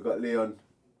 guys? We've got Leon.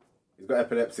 He's got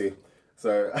epilepsy.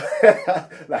 So,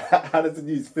 like, how does the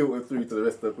news filter through to the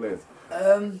rest of the players?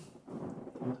 And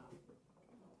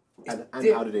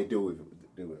how do they deal with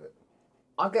it?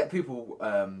 I get people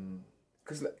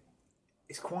because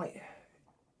it's quite,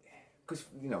 because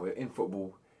you know, in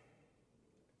football,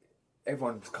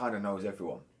 everyone kind of knows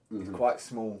everyone. It's quite a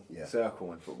small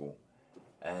circle in football,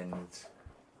 and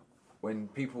when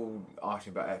people ask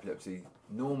me about epilepsy,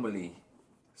 normally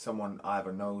someone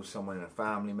either knows someone in a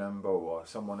family member or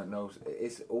someone that knows.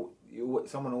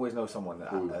 Someone always knows someone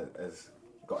that has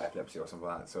got epilepsy or something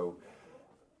like that. So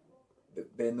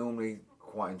they're normally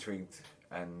quite intrigued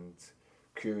and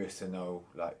curious to know,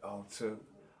 like, oh, so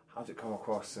how's it come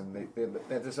across? And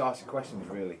they're just asking questions,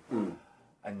 really.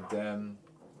 And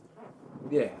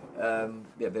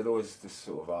they'll always just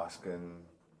sort of ask and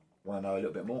want to know a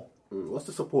little bit more. What's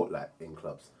the support like in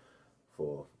clubs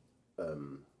for...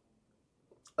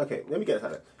 Okay, let me get it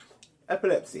out.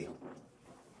 Epilepsy,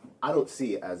 I don't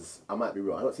see it as, I might be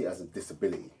wrong, I don't see it as a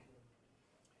disability.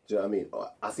 Do you know what I mean?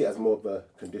 I see it as more of a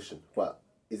condition, but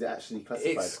is it actually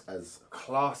classified as...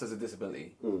 classed as a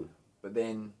disability, but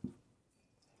then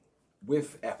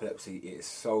with epilepsy, it's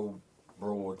so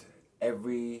broad.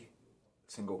 Every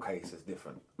single case is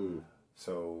different.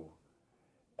 So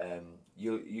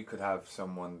you could have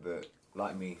someone that,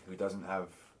 like me, who doesn't have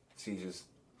seizures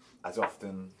as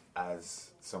often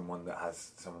as someone that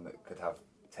could have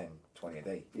 10, 20 a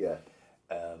day.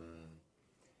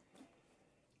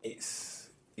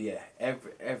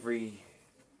 Every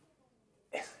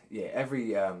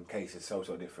case is so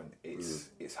different.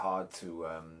 It's hard to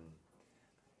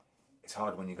it's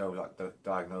hard when you go like the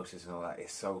diagnosis and all that.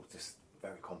 It's so just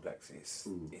very complex.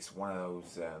 It's one of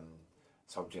those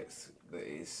subjects that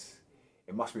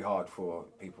it must be hard for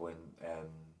people in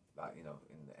like, you know,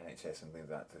 in the NHS and things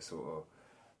like that to sort of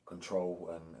control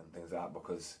and things like that,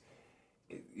 because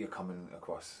you're coming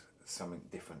across something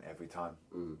different every time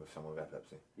with someone with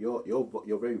epilepsy.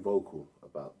 You're very vocal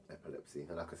about epilepsy,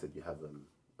 and like I said, you have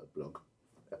a blog,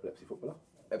 Epilepsy Footballer.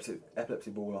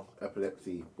 Epilepsy baller.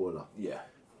 Epilepsy baller. Yeah.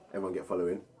 Everyone get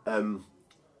following.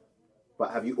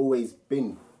 But have you always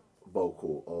been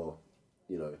vocal, or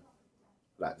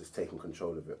like just taking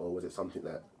control of it, or was it something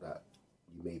that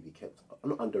you maybe kept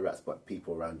not under wraps, but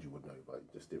people around you would know, but you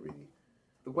just didn't really?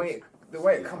 The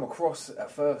way it come across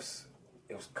at first,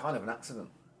 it was kind of an accident.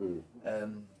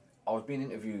 I was being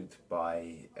interviewed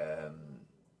by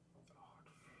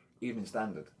Evening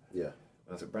Standard. Yeah.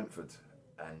 When I was at Brentford,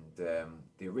 and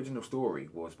the original story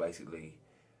was basically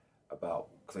about,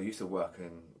 because I used to work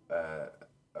in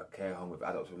a care home with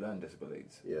adults with learning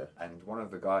disabilities. Yeah. And one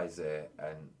of the guys there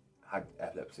had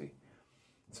epilepsy.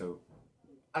 So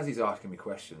as he's asking me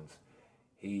questions,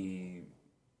 he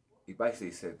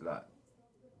basically said, like,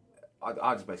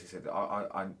 I just basically said,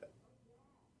 I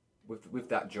with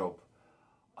that job,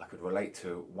 I could relate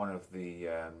to one of the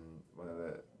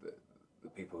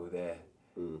people who were there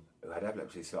who had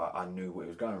epilepsy, so I knew what he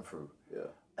was going through. Yeah.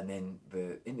 And then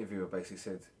the interviewer basically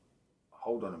said,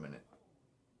 "Hold on a minute,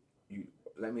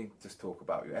 let me just talk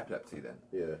about your epilepsy then."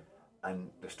 Yeah.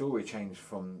 And the story changed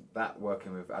from that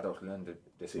working with adults with learning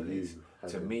disabilities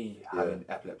to me having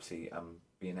epilepsy and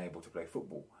being able to play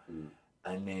football.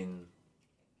 And then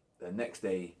the next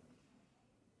day,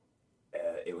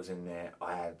 it was in there.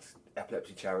 I had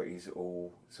epilepsy charities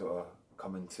all sort of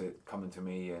coming to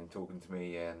me and talking to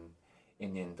me, and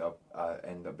in the end, I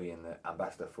ended up being the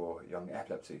ambassador for Young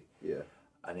Epilepsy. Yeah.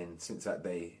 And then since that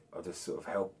day, I just sort of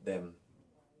helped them,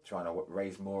 trying to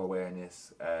raise more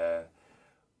awareness.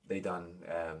 They done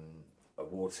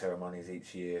award ceremonies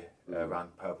each year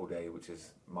around Purple Day, which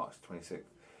is March 26th.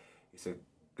 Used to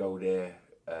go there,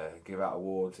 give out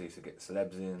awards. I used to get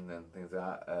celebs in and things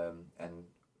like that, and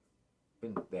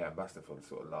been their ambassador for the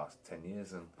sort of last 10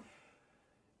 years. And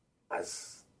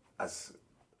as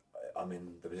I'm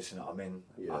in the position that I'm in,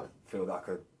 I feel that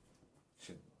I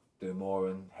should do more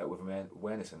and help with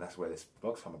awareness, and that's where this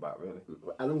blog's come about, really.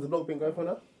 How long's the blog been going for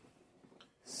now?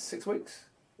 6 weeks.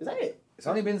 Is that it? It's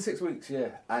only been 6 weeks, yeah.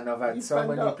 And I've had so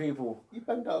many people. You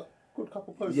banged out a good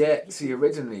couple posts. Yeah, see,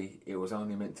 originally it was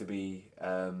only meant to be.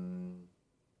 I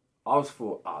was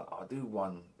thought I'll do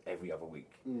one every other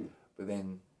week, but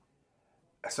then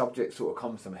a subject sort of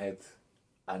comes to my head,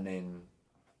 and then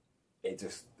I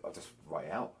just write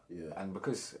it out. Yeah. And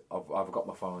because I've got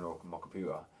my phone or my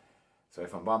computer, so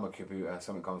if I'm by my computer,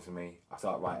 something comes to me, I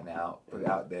start writing it out, put it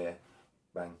out there,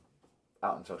 bang,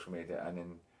 out on social media, and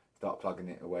then start plugging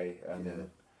it away, and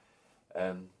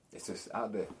then it's just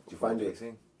out there. Do you find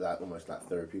it like almost like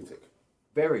therapeutic?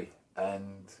 Very.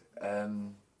 And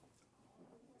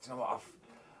you know what,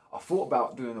 I thought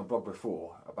about doing a blog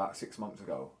before, about 6 months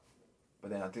ago, but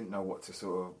then I didn't know what to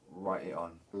sort of write it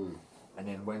on. And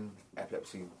then when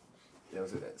epilepsy,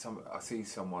 I see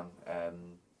someone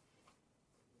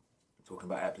talking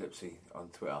about epilepsy on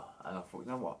Twitter, and I thought,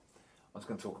 you know what, I'm just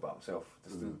going to talk about myself.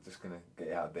 Just going to get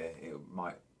it out there. It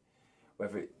might,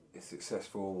 whether it's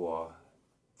successful or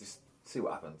just see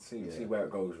what happens, see where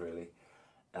it goes, really.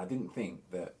 And I didn't think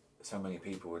that so many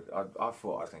people would. I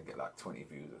thought I was going to get like 20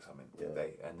 views or something a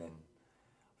day, and then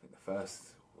I think the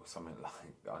first was something like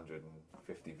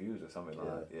 150 views or something like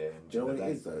that. Yeah. Do you know what it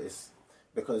is though? It's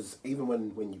because even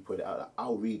when you put it out, like,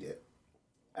 I'll read it,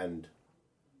 and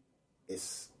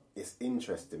it's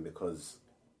interesting because,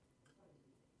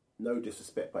 no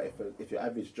disrespect, but if your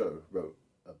average Joe wrote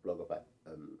a blog about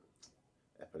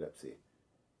epilepsy,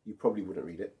 you probably wouldn't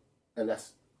read it, and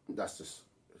that's just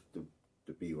the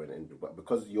be and end. But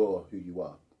because you're who you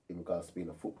are in regards to being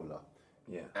a footballer,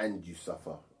 and you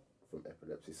suffer from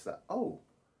epilepsy, it's like, oh,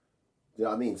 do you know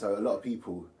what I mean? So a lot of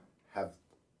people have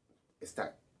it's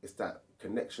that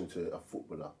connection to a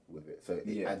footballer with it, so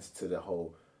it adds to the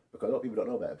whole, because a lot of people don't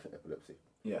know about epilepsy.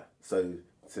 Yeah. So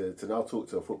to now talk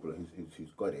to a footballer who's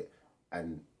got it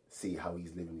and see how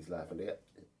he's living his life, and they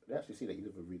actually see that you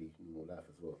live a really normal life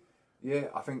as well. Yeah,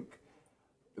 I think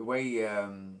the way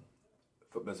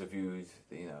footballers are viewed,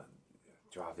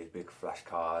 drive these big flash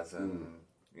cars, and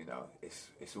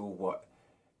it's all what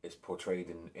is portrayed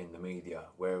in the media.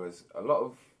 Whereas a lot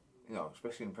of,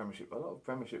 especially in Premiership, a lot of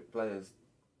Premiership players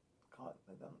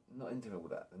they're not into all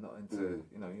that. They're not into,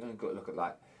 you ain't got to look at,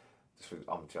 like, just for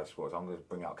amateur sports, I'm going to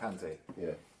bring out Kante.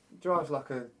 Yeah. He drives like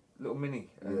a little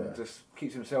Mini and just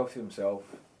keeps himself to himself,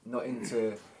 not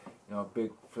into,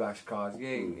 big flash cars.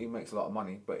 Yeah, he makes a lot of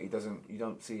money, but you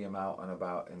don't see him out and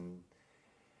about and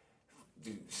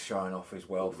showing off his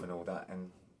wealth and all that,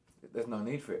 and there's no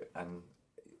need for it. And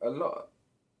a lot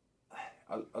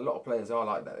of players are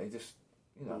like that. They just,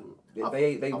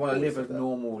 they want to live a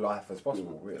normal life as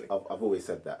possible, really. I've always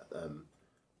said that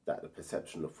that the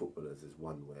perception of footballers is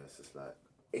one where it's just like,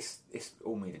 it's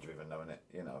all media driven, though, isn't it?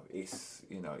 You know, it's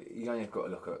you only got to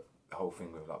look at the whole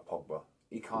thing with like Pogba.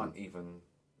 He can't even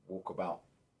walk about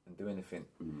and do anything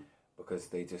because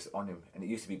they just on him. And it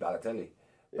used to be Balotelli.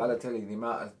 Yeah. Balotelli, the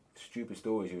amount of stupid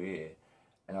stories you hear,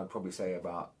 and I'd probably say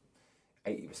about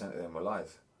 80% of them were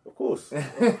lies. Of course.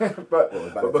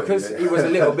 but because he was a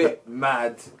little bit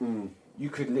mad, you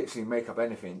could literally make up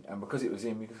anything, and because it was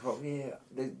him, you could thought, yeah,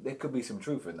 there could be some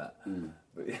truth in that.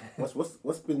 But, yeah.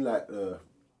 What's been like the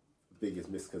biggest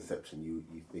misconception you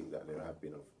think that there have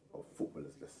been of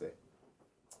footballers, let's say?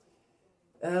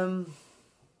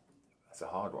 That's a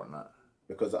hard one, that.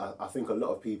 Because I think a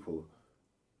lot of people,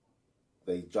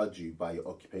 they judge you by your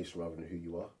occupation rather than who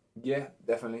you are. Yeah,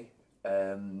 definitely.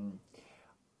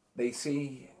 They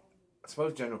see, I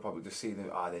suppose, general public just see them.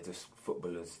 They're just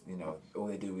footballers. You know, all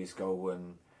they do is go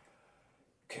and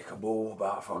kick a ball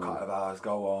about for a couple of hours,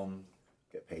 go home,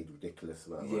 get paid ridiculous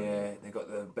amount. Yeah, they got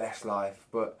the best life,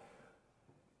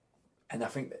 and I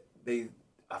think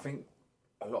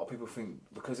a lot of people think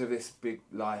because of this big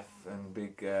life and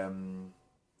big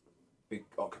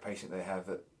occupation they have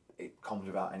that it comes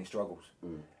without any struggles.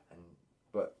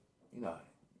 But you know,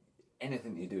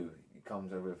 anything you do, it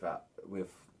comes with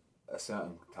a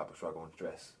certain type of struggle and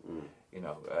stress. You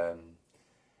know, and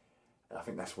I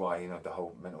think that's why, you know, the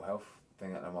whole mental health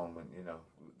thing at the moment, you know,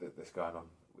 that's going on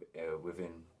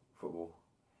within football.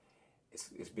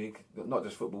 It's big, not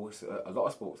just football. It's a lot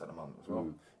of sports at the moment as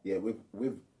well. Yeah,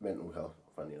 with mental health.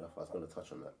 Funny enough, I was going to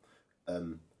touch on that.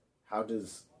 How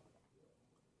does,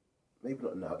 maybe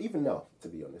not now, even now, to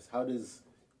be honest, how does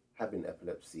having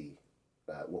epilepsy,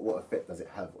 what effect does it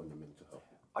have on your mental health?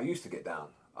 I used to get down.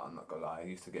 I'm not gonna lie. I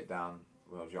used to get down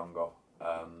when I was younger.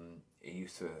 I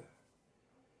used to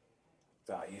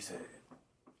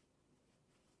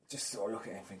just sort of look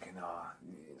at it and thinking,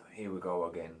 here we go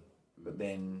again. But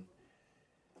then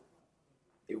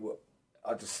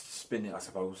I just spin it, I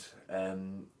suppose.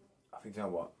 I think, you know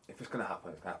what, if it's going to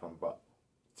happen, it's going to happen, but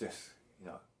just, you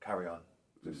know, carry on.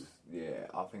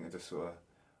 I think I just sort of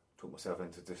talk myself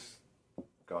into just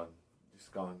go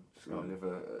and live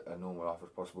a normal life as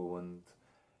possible and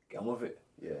get on with it.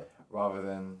 Yeah. Rather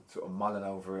than sort of mulling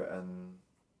over it, and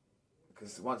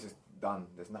because once it's done,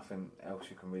 there's nothing else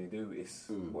you can really do. It's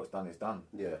what's done is done.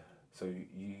 Yeah. So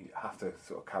you have to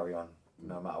sort of carry on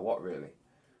no matter what, really.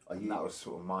 And that was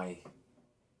sort of my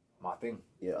thing.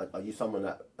 Yeah. Are you someone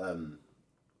that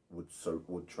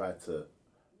would try to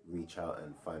reach out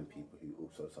and find people who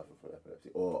also suffer from epilepsy,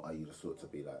 or are you the sort to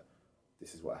be like,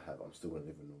 this is what I have, I'm still going to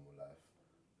live a normal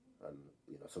life, and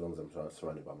you know, so long as I'm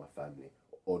surrounded by my family?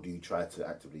 Or do you try to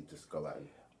actively just go out and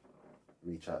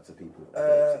reach out to people?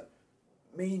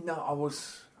 Me, no, I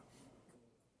was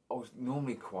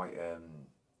normally quite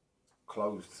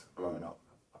closed growing up.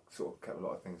 I sort of kept a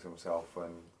lot of things to myself,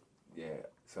 and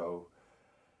so,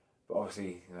 but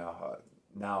obviously, you know,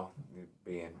 now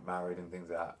being married and things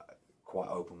like that, quite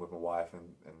open with my wife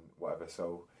and whatever.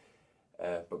 So,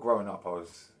 but growing up, I'd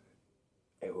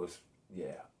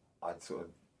sort of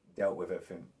dealt with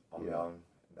everything on my own,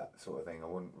 that sort of thing. I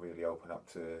wouldn't really open up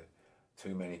to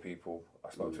too many people. I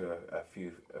spoke to a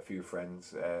few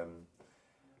friends,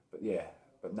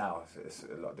 but now it's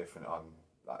a lot different. I'm,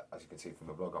 like, as you can see from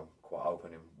the blog, I'm quite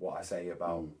open in what I say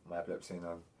about my epilepsy, and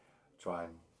I try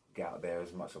and get out there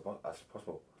as much as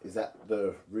possible. Is that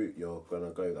the route you're going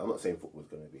to go? I'm not saying football's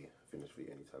going to be finished for you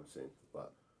anytime soon,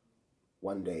 but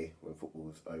one day when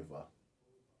football's over,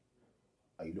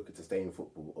 are you looking to stay in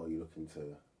football, or are you looking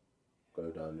to go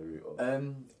down the route of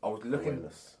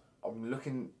awareness? I was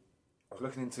looking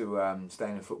into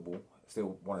staying in football.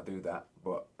 Still want to do that,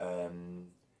 but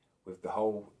with the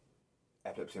whole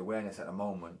epilepsy awareness at the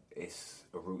moment, it's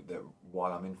a route that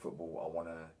while I'm in football, I want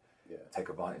to take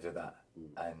advantage of that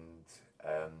and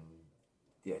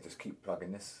just keep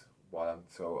plugging this while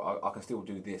I can still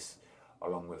do this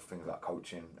along with things like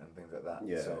coaching and things like that.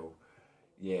 Yeah. So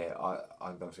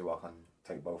I don't see why I can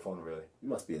take both on, really. It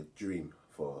must be a dream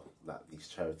for like these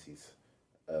charities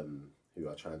who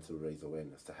are trying to raise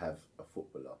awareness to have a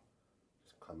footballer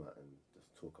just come out and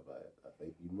just talk about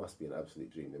it. You must be an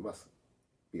absolute dream. They must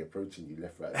be approaching you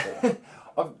left, right,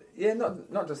 center.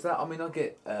 Not just that. I mean, I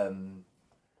get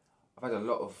I've had a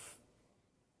lot of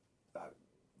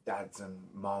dads and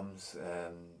mums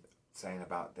saying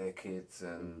about their kids,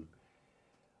 and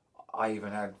I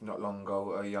even had not long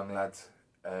ago a young lad.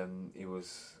 He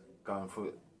was going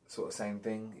through sort of same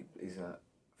thing. He's a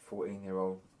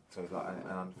 14-year-old, so he's like an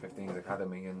under-15s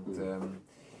academy, and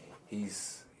he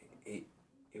was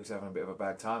having a bit of a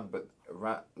bad time. But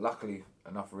luckily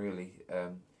enough, really,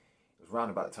 it was around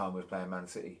about the time we was playing Man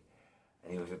City,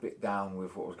 and he was a bit down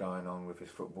with what was going on with his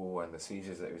football and the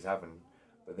seizures that he was having.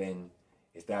 But then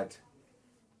his dad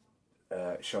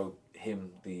showed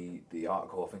him the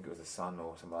article, I think it was The Sun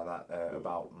or something like that,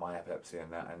 about my epilepsy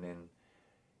and that, and then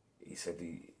he said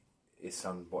his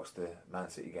son watched the Man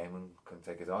City game and couldn't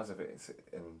take his eyes off it,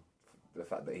 and the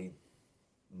fact that he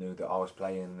knew that I was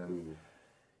playing, and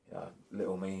you know,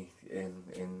 little me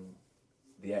in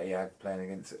the Etihad playing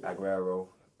against Aguero,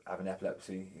 having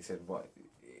epilepsy, he said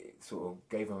it sort of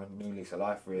gave him a new lease of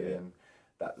life, really, and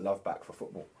that love back for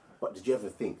football. But did you ever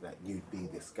think that you'd be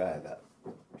this guy that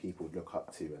people would look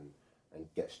up to and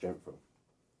get strength from?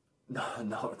 No,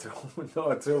 not at all.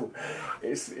 Not at all.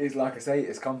 It's like I say,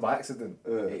 it's come by accident.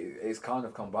 It's kind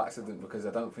of come by accident, because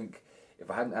I don't think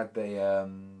if I hadn't had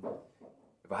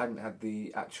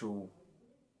the actual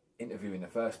interview in the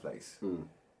first place,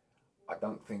 I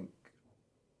don't think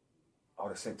I would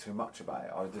have said too much about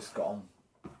it. I would have just got on.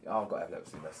 I've got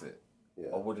epilepsy. That's it. Yeah.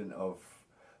 I wouldn't have,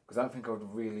 because I don't think I would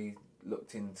have really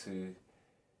looked into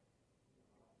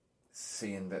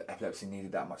seeing that epilepsy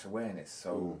needed that much awareness.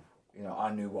 So, you know,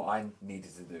 I knew what I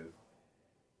needed to do,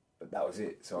 but that was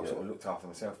it. So I sort of looked after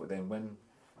myself. But then when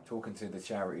talking to the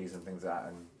charities and things like that,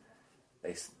 and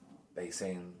they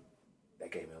saying they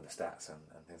gave me all the stats and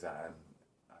things like that, and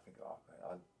I think,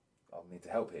 I'll need to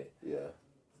help here. Yeah.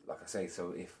 Like I say,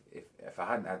 so if I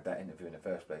hadn't had that interview in the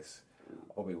first place,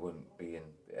 I probably wouldn't be in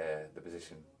the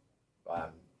position I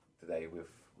am today with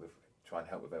trying to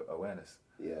help with awareness.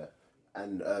 Yeah.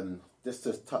 And just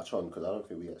to touch on, because I don't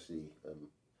think we actually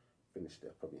finished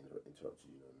there, probably interrupted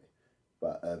you,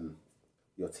 but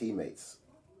your teammates.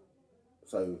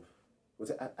 So, was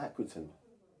it at Accrington?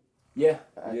 Yeah.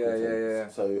 At Yeah.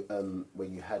 Accrington. So,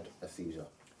 when you had a seizure.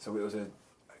 So it was a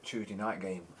Tuesday night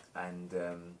game, and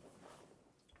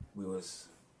we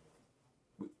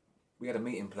had a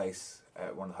meeting place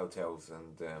at one of the hotels,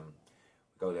 and we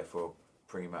go there for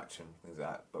pre-match and things like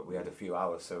that. But we had a few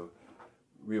hours, so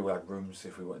we all had rooms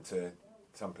if we went to.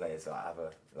 Some players that have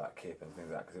a kip and things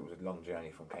like that, because it was a long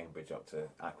journey from Cambridge up to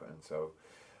Accrington. So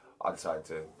I decided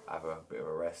to have a bit of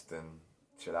a rest and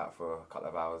chill out for a couple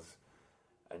of hours,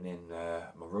 and then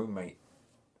my roommate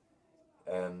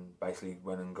basically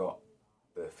went and got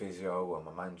the physio and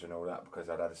my manager and all that, because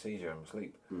I'd had a seizure in my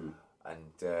sleep.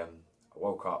 And I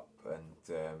woke up and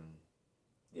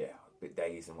a bit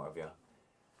dazed and whatever.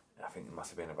 And I think it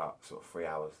must have been about sort of 3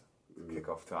 hours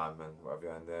kick-off time and whatever.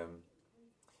 And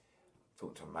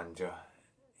talked to a manager.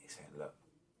 He said, "Look,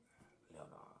 Leon,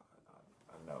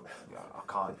 I know I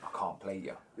can't play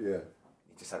you. Yeah.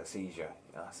 You just had a seizure."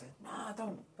 And I said, "Nah,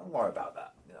 don't worry about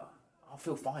that. You know, I'll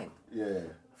feel fine. Yeah.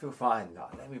 I feel fine.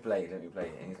 Like, let me play." And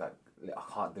he's like, "I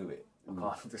can't do it.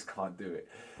 Just can't do it."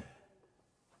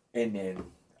 And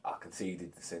then I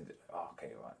conceded and said,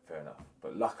 "Okay, right, fair enough."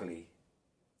 But luckily,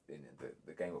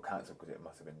 the game was cancelled, because it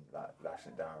must have been like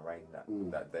lashing down rain that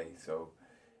day. So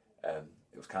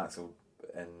it was cancelled,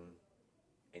 and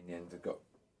in the end, I got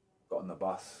on the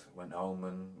bus, went home,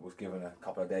 and was given a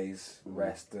couple of days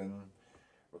rest and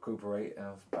recuperate, and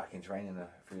I was back in training a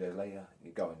few days later.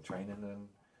 You go in training, and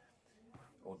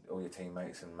all your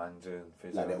teammates and manager and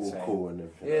physio, like they're all saying, cool and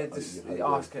everything. yeah, just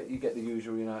ask. You get the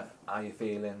usual, you know, how you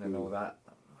feeling and all that.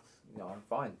 You know, I'm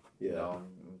fine. Yeah. You know,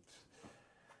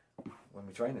 when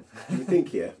we're training. Do you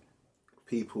think,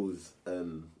 people's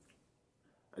and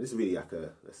this is really like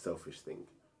a selfish thing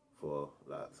for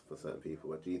certain people,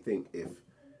 but do you think if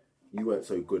you weren't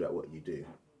so good at what you do,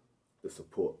 the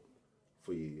support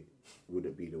for you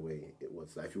wouldn't be the way it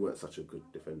was? Like if you weren't such a good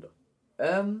defender.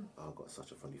 I've got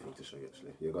such a funny thing to show you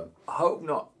actually. You're gone. I hope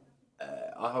not.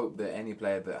 I hope that any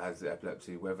player that has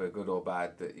epilepsy, whether good or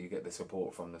bad, that you get the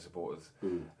support from the supporters.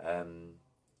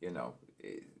 You know,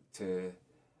 to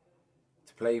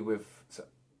play with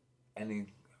any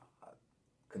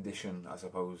condition, I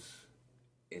suppose,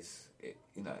 it's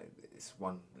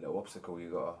one little obstacle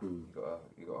you gotta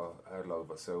hurdle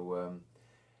over. So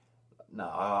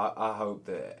I hope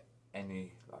that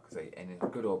any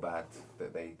good or bad,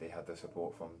 that they have the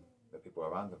support from the people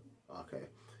around them. Okay,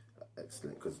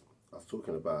 excellent. Because I was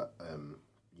talking about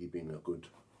you being a good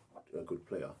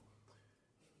player.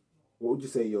 What would you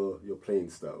say your playing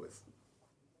style is?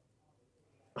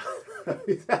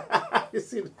 You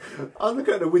see, I was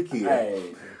looking at the wiki.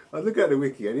 Hey. I was looking at the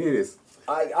wiki, and here it is.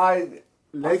 I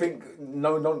think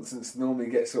no nonsense normally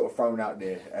gets sort of thrown out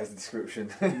there as a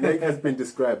description. Leg has been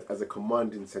described as a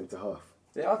commanding centre half.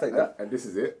 Yeah, I'll take that. And this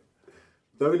is it.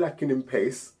 Though lacking in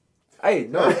pace. Hey,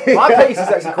 no, my pace is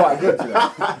actually quite good, you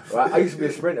know. Right, I used to be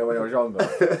a sprinter when I was younger.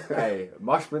 Hey,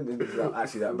 my sprinting is not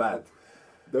actually that bad.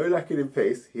 Though lacking in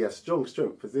pace, he has strong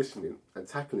strength, positioning, and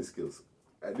tackling skills.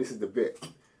 And this is the bit.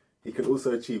 he can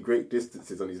also achieve great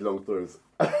distances on his long throws.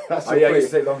 Oh yeah, you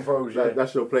take long throws. Yeah,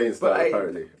 That's your playing style, but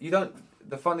apparently. You don't.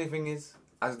 The funny thing is,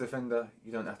 as a defender,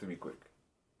 you don't have to be quick.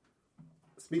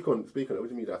 Speak on it. What do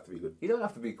you mean you have to be good? You don't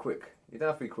have to be quick. You don't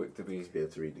have to be quick to be. Just be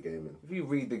able to read the game. If you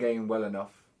read the game well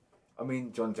enough, I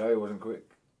mean, John Terry wasn't quick,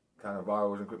 Cannavaro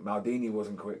wasn't quick, Maldini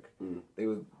wasn't quick. They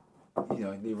were,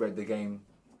 they read the game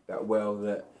that well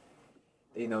that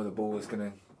they know the ball is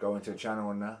going to go into a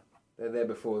channel and that. They're there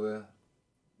before the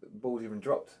ball's even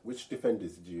dropped. Which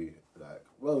defenders did you like?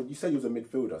 Well, you said you was a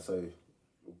midfielder, so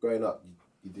growing up,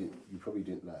 you probably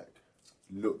didn't like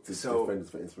look to defenders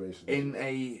for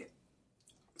inspiration.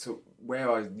 So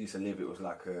where I used to live, it was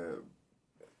like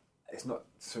it's not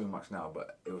so much now,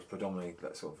 but it was predominantly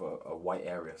like sort of a white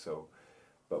area. So,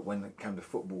 but when it came to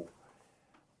football,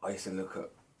 I used to look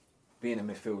at, being a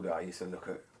midfielder, I used to look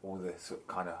at all the sort of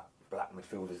kind of black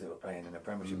midfielders that were playing in the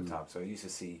Premiership at the time. So I used to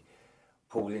see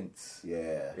Paul Ince.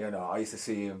 Yeah. I used to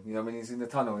see him, when he's in the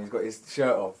tunnel and he's got his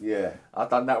shirt off. Yeah. I've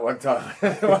done that one time.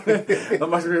 I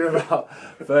must have been about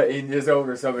 13 years old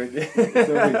or something.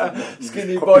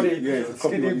 Skinny body.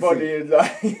 And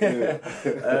like,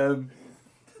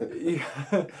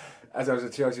 as I was a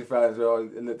Chelsea fan as well, I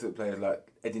looked at players like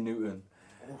Eddie Newton.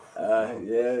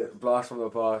 Blast from the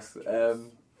past.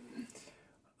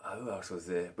 Who else was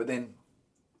there? But then,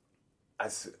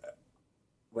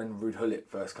 when Ruud Gullit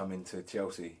first come into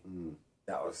Chelsea,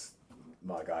 that was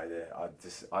my guy there.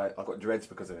 I got dreads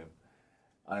because of him.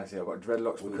 Honestly, I got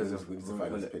dreadlocks because of Ruud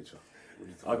Gullit.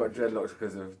 I got dreadlocks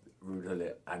because of Ruud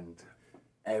Gullit, and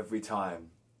every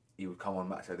time he would come on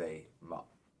match a day,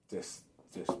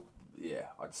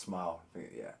 I'd smile.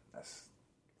 Think, that's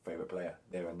favourite player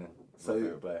there and then.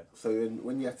 Favourite player. So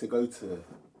when you had to go to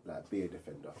like be a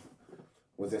defender,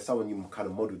 was there someone you kind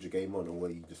of modelled your game on, or were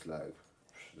you just like?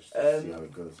 Just to see how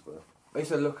it goes, but I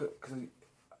used to look at, because I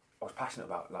was passionate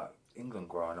about like England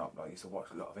growing up. Like, I used to watch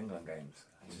a lot of England games.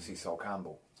 I used to see Sol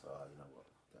Campbell. You know what?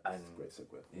 That's a great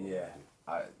segue. Yeah,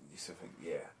 I used to think,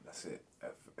 that's it.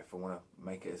 If I want to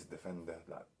make it as a defender,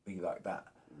 like be like that,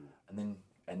 and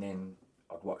then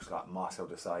I'd watch like Marcel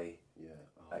Desailly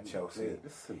at Chelsea,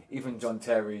 even John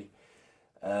Terry,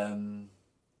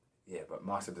 but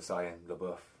Marcel Desailly and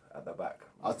Leboeuf at the back.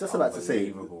 I was just about to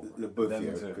say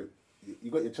Leboeuf.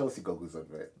 You got your Chelsea goggles on,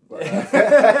 right? But, you have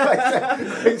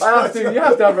to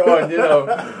have it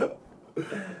on,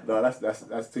 No,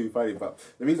 that's too funny. But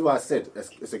the reason why I said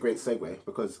it's a great segue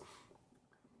because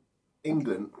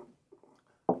England,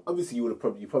 obviously, you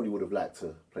probably would have liked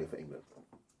to play for England.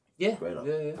 Yeah,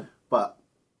 But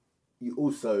you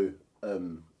also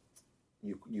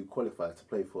you qualified to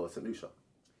play for St. Lucia.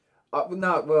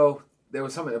 There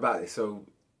was something about this. So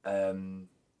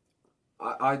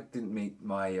I didn't meet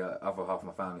my other half of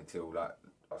my family till like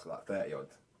I was like 30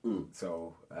 odd.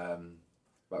 So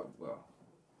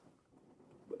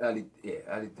early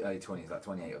 20s, like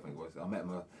 28 I think it was. I met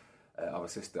my other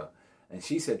sister, and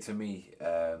she said to me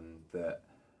that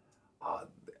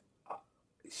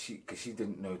because she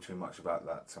didn't know too much about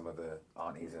like some of the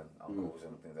aunties and uncles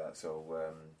and things like that. So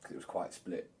cause it was quite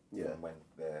split from when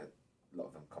a lot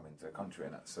of them come into the country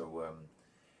and that. So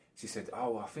she said,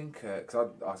 I think because I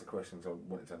asked the questions, I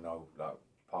wanted to know like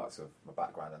parts of my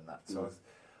background and that. So I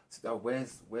said,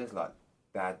 where's like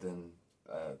dad and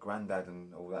granddad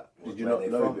and all that? Did you not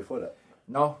know before that?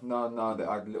 No. That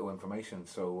I had little information.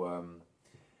 So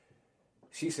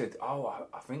she said, I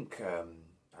think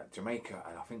at Jamaica,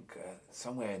 and I think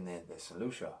somewhere in there there's St.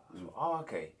 Lucia. I said,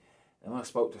 okay. And when I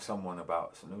spoke to someone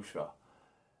about St. Lucia,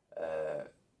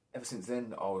 ever since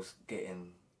then I was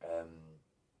getting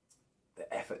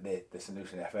the St.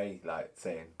 Lucian FA like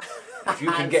saying, if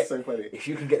you can get if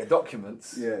you can get the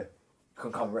documents, you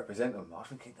can come and represent them. I was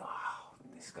thinking,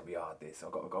 this is gonna be hard.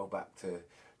 I've got to go back to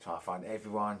try and find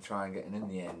everyone, try and get. And in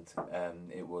the end,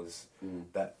 it was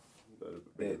that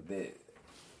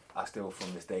I still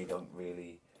from this day don't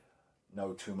really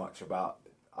know too much about.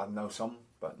 I know some,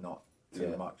 but not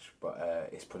too much. But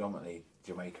it's predominantly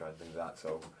Jamaica and things like that.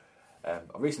 So I've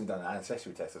recently done an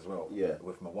ancestry test as well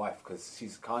with my wife because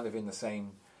she's kind of in the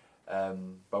same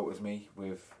boat as me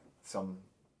with some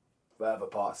further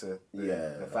parts of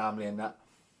the family and that.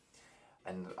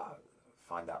 And I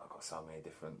find out I've got so many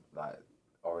different like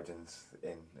origins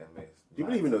in me. Do you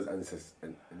believe in those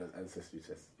ancestry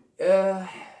tests? I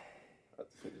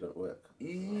think they don't work.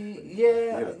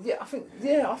 I think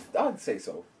I'd say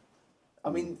so. I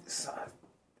mean,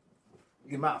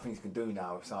 the amount of things you can do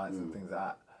now with science and things like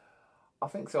that. I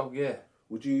think so. Yeah.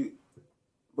 Would you?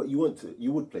 But you want to?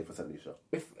 You would play for St. Lucia?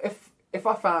 If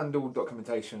I found all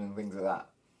documentation and things like that,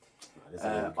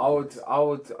 I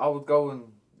would go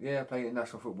and play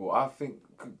international football. I think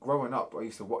growing up, I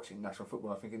used to watch international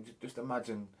football. I'm thinking, just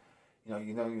imagine,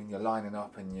 when you're lining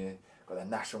up and you got the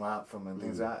national anthem and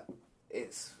things like that.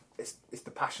 It's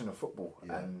the passion of football,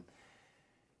 and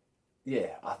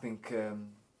I think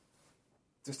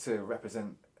just to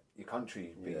represent your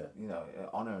country, be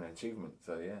honour and achievement.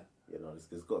 So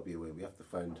there's got to be a way. We have to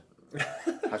find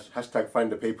hashtag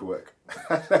find the paperwork.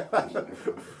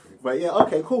 But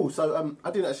okay, cool. So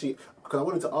I didn't actually, because I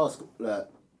wanted to ask.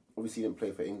 Obviously, you didn't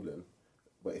play for England,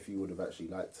 but if you would have actually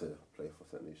liked to play for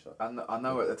St. Lucia. I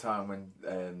know at the time when.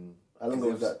 How long ago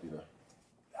was that? You know.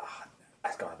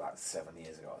 That's gone about 7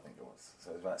 years ago, I think it was. So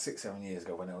it was about 6-7 years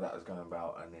ago when all that was going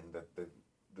about, and then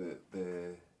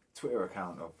the Twitter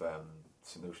account of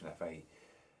St. Lucian FA,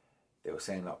 they were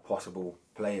saying like possible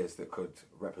players that could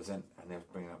represent, and they were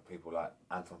bringing up people like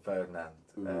Anton Ferdinand,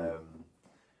 a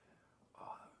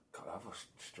couple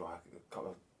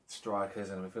of strikers,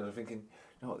 and I was thinking,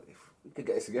 if we could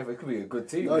get this together, it could be a good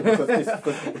team. No, because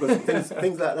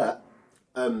things like that,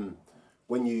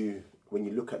 when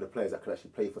you look at the players that can actually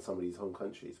play for some of these home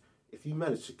countries, if you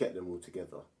manage to get them all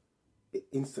together, it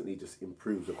instantly just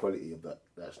improves the quality of that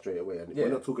straight away. And we're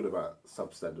not talking about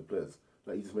substandard players.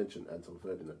 Like you just mentioned Anton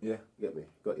Ferdinand. Yeah. You get me?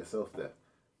 Got yourself there.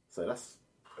 So that's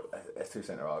 2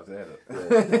 centre halves there.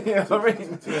 You know what I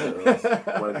mean? 2 centre halves.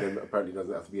 One of them apparently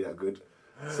doesn't have to be that good.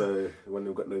 So one of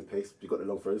them got no pace. You got the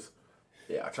long throws.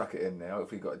 Yeah, I chuck it in there.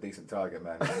 Hopefully you got a decent target,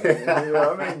 man. You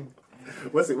know what I mean?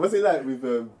 What's it like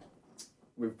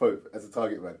with Pope as a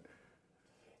target man?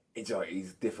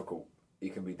 He's difficult. He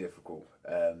can be difficult.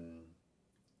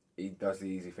 He does the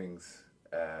easy things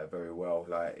very well.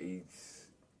 Like he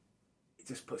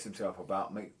just puts himself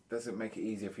about. Doesn't make it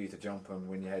easier for you to jump and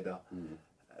win your header.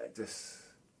 Just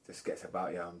gets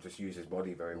about you and just uses his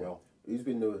body very well. Who's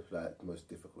been the most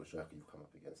difficult striker you've come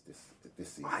up against this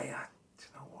season? Do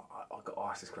you know what? I got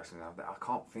asked this question now. I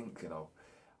can't think.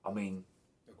 I mean.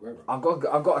 I've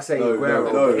got to say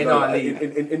Aguero in our league.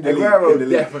 In the Aguero league.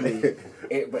 Definitely.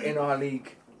 But in our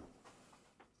league,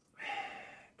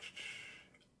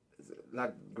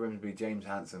 lad Grimsby, James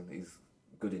Hansen, he's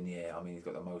good in the air. I mean, he's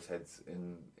got the most heads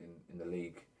in the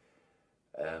league.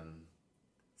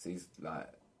 So he's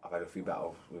I've had a few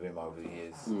battles with him over the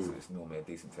years, so it's normally a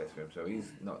decent test for him. So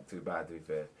he's not too bad, to be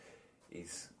fair.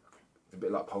 He's a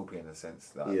bit like Popey in a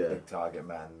sense, big target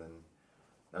man, and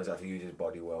knows how to use his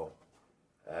body well.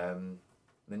 Then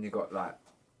you got lad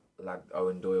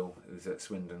Owen Doyle, who's at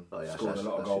Swindon, scored a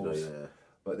lot of goals.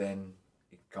 But then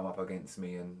he come up against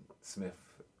me and Smith.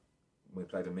 We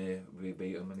played him here, we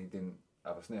beat him, and he didn't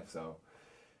have a sniff. So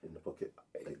in the pocket.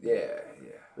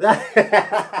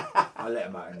 I let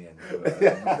him out in the end.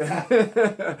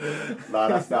 No,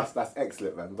 that's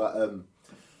excellent, man. But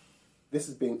this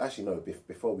has been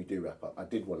before we do wrap up, I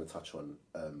did want to touch on.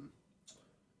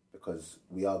 Because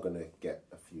we are going to get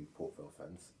a few Port Vale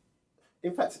fans.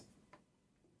 In fact,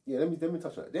 let me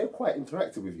touch on it. They're quite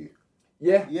interactive with you.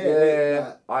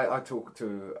 Yeah. I talk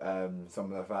to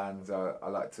some of the fans. I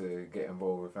like to get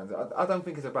involved with fans. I don't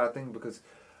think it's a bad thing because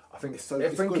I think it's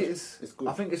good.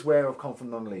 I think it's where I've come from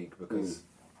non-league because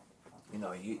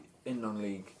you in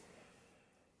non-league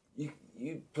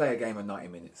you play a game of 90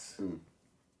 minutes.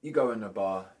 You go in the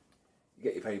bar, you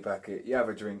get your pay packet, you have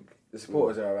a drink. The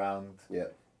supporters are around. Yeah.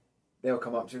 They'll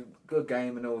come up to you, good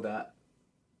game and all that.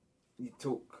 You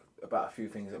talk about a few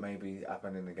things that maybe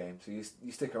happen in the game. So you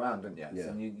stick around, don't you? Yeah.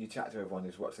 And you chat to everyone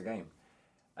who's watched the game.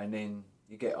 And then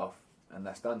you get off and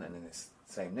that's done. And then it's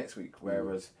the same next week.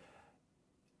 Whereas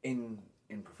in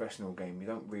professional game, you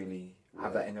don't really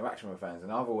have that interaction with fans.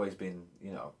 And I've always been,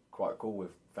 quite cool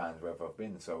with fans wherever I've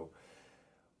been. So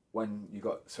when you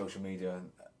got social media,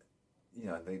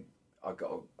 and I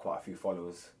got quite a few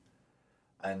followers.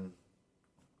 And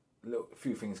a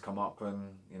few things come up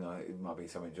and, it might be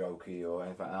something jokey or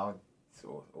anything. And I'll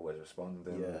sort of always respond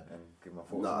and give my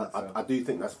thoughts on it. I do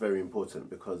think that's very important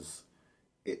because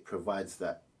it provides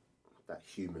that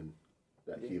human.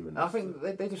 I think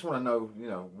they just want to know,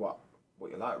 what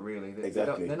you like really.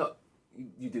 Exactly. They're not.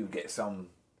 You do get some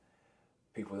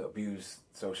people that abuse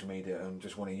social media and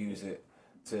just want to use it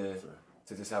to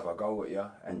just have a go at you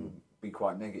and be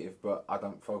quite negative, but I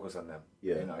don't focus on them.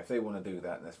 Yeah. If they want to do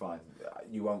that, that's fine.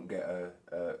 You won't get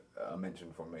a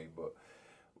mention from me, but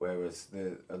whereas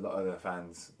a lot of the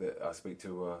fans that I speak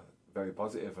to are very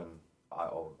positive, and I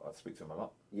speak to them a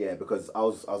lot. Yeah, because I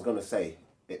was going to say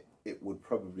it would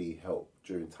probably help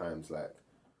during times like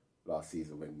last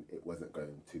season when it wasn't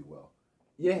going too well.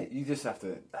 Yeah, you just have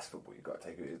to. That's football. You've got to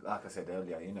take it. Like I said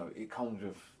earlier, it comes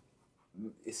with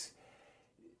it's.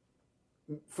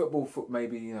 Football,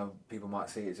 maybe people might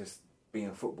see it just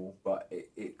being football, but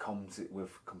it comes with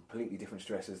completely different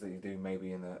stresses that you do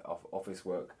maybe in the office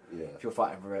work. Yeah. If you're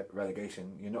fighting for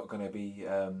relegation, you're not going to be,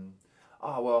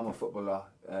 oh, well, I'm a footballer,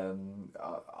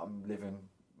 I'm living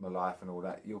my life and all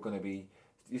that. You're going to be,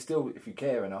 you still, if you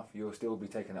care enough, you'll still be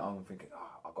taking it on and thinking,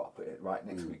 oh, I've got to put it right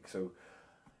next week. So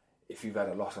if you've had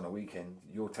a loss on a weekend,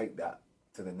 you'll take that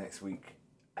to the next week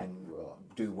and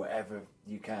do whatever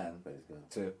you can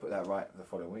to put that right the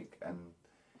following week. And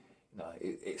no,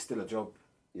 it's still a job.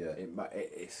 Yeah.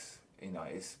 It's you know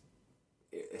it's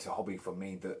a hobby for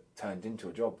me that turned into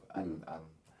a job, and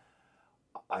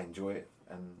I enjoy it,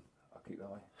 and I keep that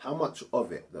way. How much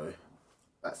of it though?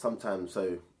 Sometimes,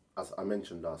 so as I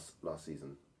mentioned last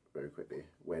season, very quickly,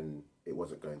 when it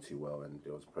wasn't going too well and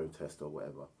there was protest or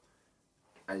whatever,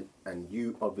 and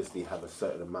you obviously have a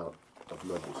certain amount of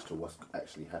knowledge to what's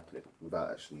actually happening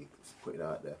without actually putting it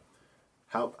out there.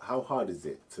 How hard is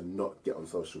it to not get on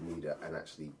social media and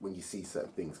actually, when you see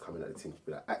certain things coming at the team, to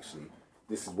be like, actually,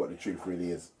 this is what the truth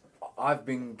really is? I've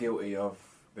been guilty of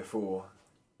before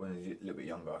when I was a little bit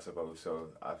younger, I suppose. So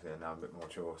I've now I'm a bit more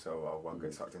mature, so I won't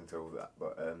get sucked into all that.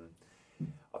 But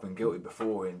I've been guilty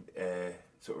before in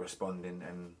sort of responding,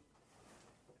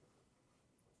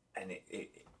 and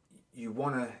you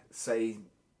want to say,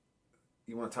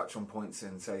 you want to touch on points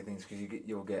and say things because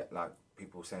you'll get like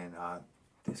people saying,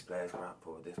 this player's crap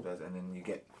or this player's, and then you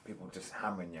get people just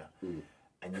hammering you,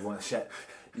 and you want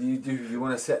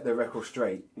to set the record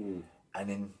straight, and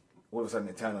then all of a sudden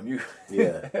it turn on you.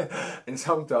 Yeah. And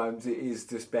sometimes it is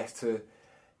just best to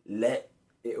let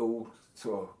it all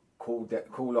sort of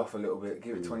cool off a little bit,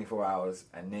 give it 24 hours,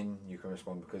 and then you can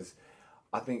respond, because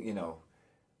I think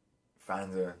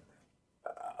fans are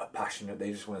passionate.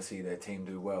 They just want to see their team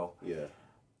do well. Yeah.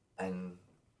 And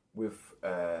with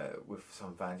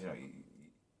some fans,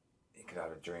 you could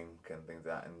have a drink and things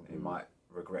like that, and you might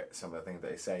regret some of the things that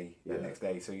they say the next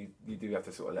day. So you do have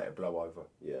to sort of let it blow over.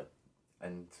 Yeah.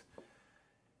 And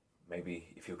maybe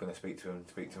if you're going to speak to them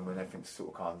when everything's sort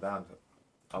of calmed down.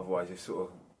 Otherwise, you're sort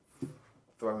of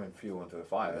throwing fuel into the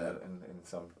fire in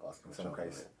some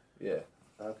case. Yeah.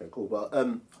 Okay, cool. But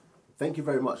thank you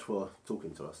very much for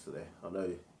talking to us today. I know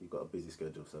you've got a busy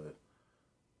schedule, so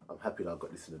I'm happy that I've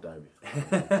got this in the diary.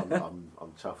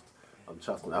 I'm chuffed. I'm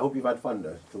chuffed. And I hope you've had fun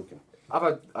though, talking.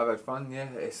 I've had fun. Yeah,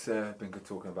 it's been good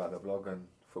talking about the blog and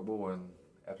football and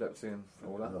epilepsy and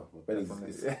all that. No, my belly's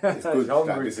it's good.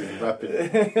 Like, this is rapid.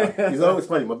 It's always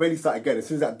funny. My belly started going as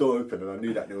soon as that door opened, and I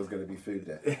knew that there was going to be food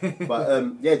there. But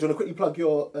do you want to quickly plug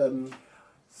your?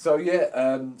 So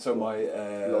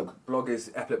my blog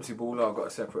is Epilepsy Baller. I've got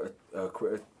a separate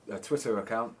Twitter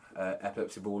account,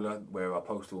 Epilepsy Baller, where I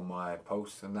post all my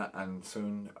posts and that. And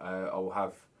soon I'll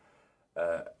have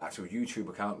actual YouTube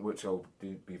account, which I'll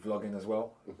be vlogging as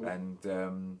well. And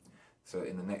so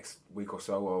in the next week or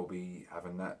so, I'll be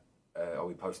having that. I'll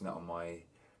be posting that on my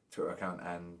Twitter account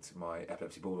and my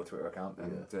Epilepsy Baller Twitter account.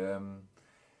 And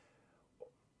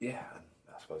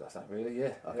I suppose that's that really.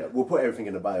 Yeah. Okay, we'll put everything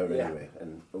in the bio anyway,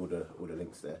 and all the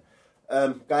links there.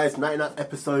 Guys, 99th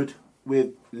episode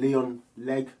with Leon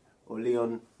Leg or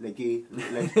Leon Leggy.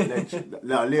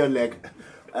 Leon Leg.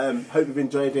 Hope you've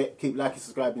enjoyed it. Keep liking,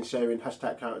 subscribing, sharing.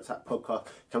 #CounterAttack Podcast.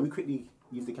 Can we quickly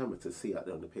use the camera to see out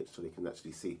there on the pitch so they can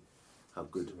actually see how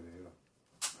good?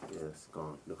 Yes, go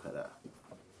on. Look at that.